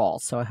overall.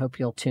 So I hope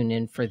you'll tune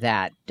in for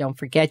that. Don't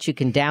forget, you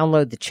can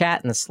download the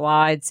chat and the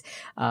slides.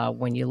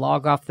 When you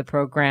log off the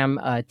program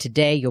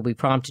today, you'll be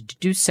prompted to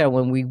do so,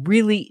 and we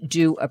really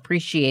do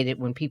appreciate it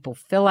when people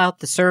fill out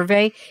the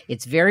survey.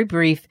 It's very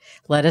brief.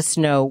 Let us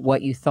know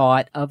what you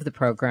thought of the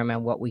program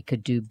and what we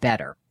could do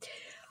better.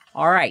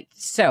 All right.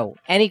 So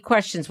any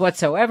questions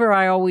whatsoever,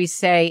 I always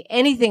say,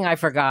 anything I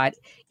forgot,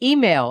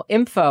 email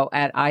info@ihi.org.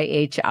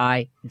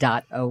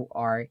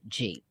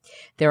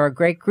 They're a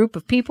great group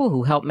of people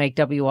who help make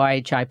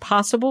WIHI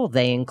possible.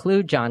 They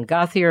include John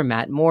Gothier,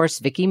 Matt Morse,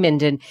 Vicki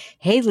Minden,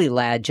 Haley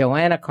Ladd,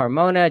 Joanna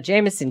Carmona,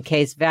 Jameson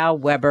Case, Val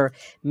Weber,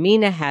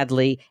 Mina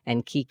Hadley,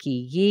 and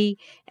Kiki Yee.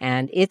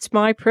 And it's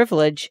my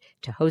privilege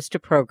to host a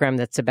program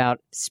that's about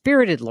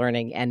spirited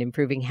learning and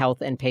improving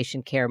health and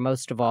patient care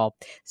most of all.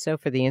 So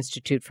for the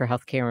Institute for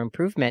Healthcare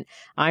Improvement,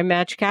 I'm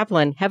Madge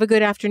Kaplan. Have a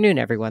good afternoon,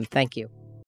 everyone. Thank you.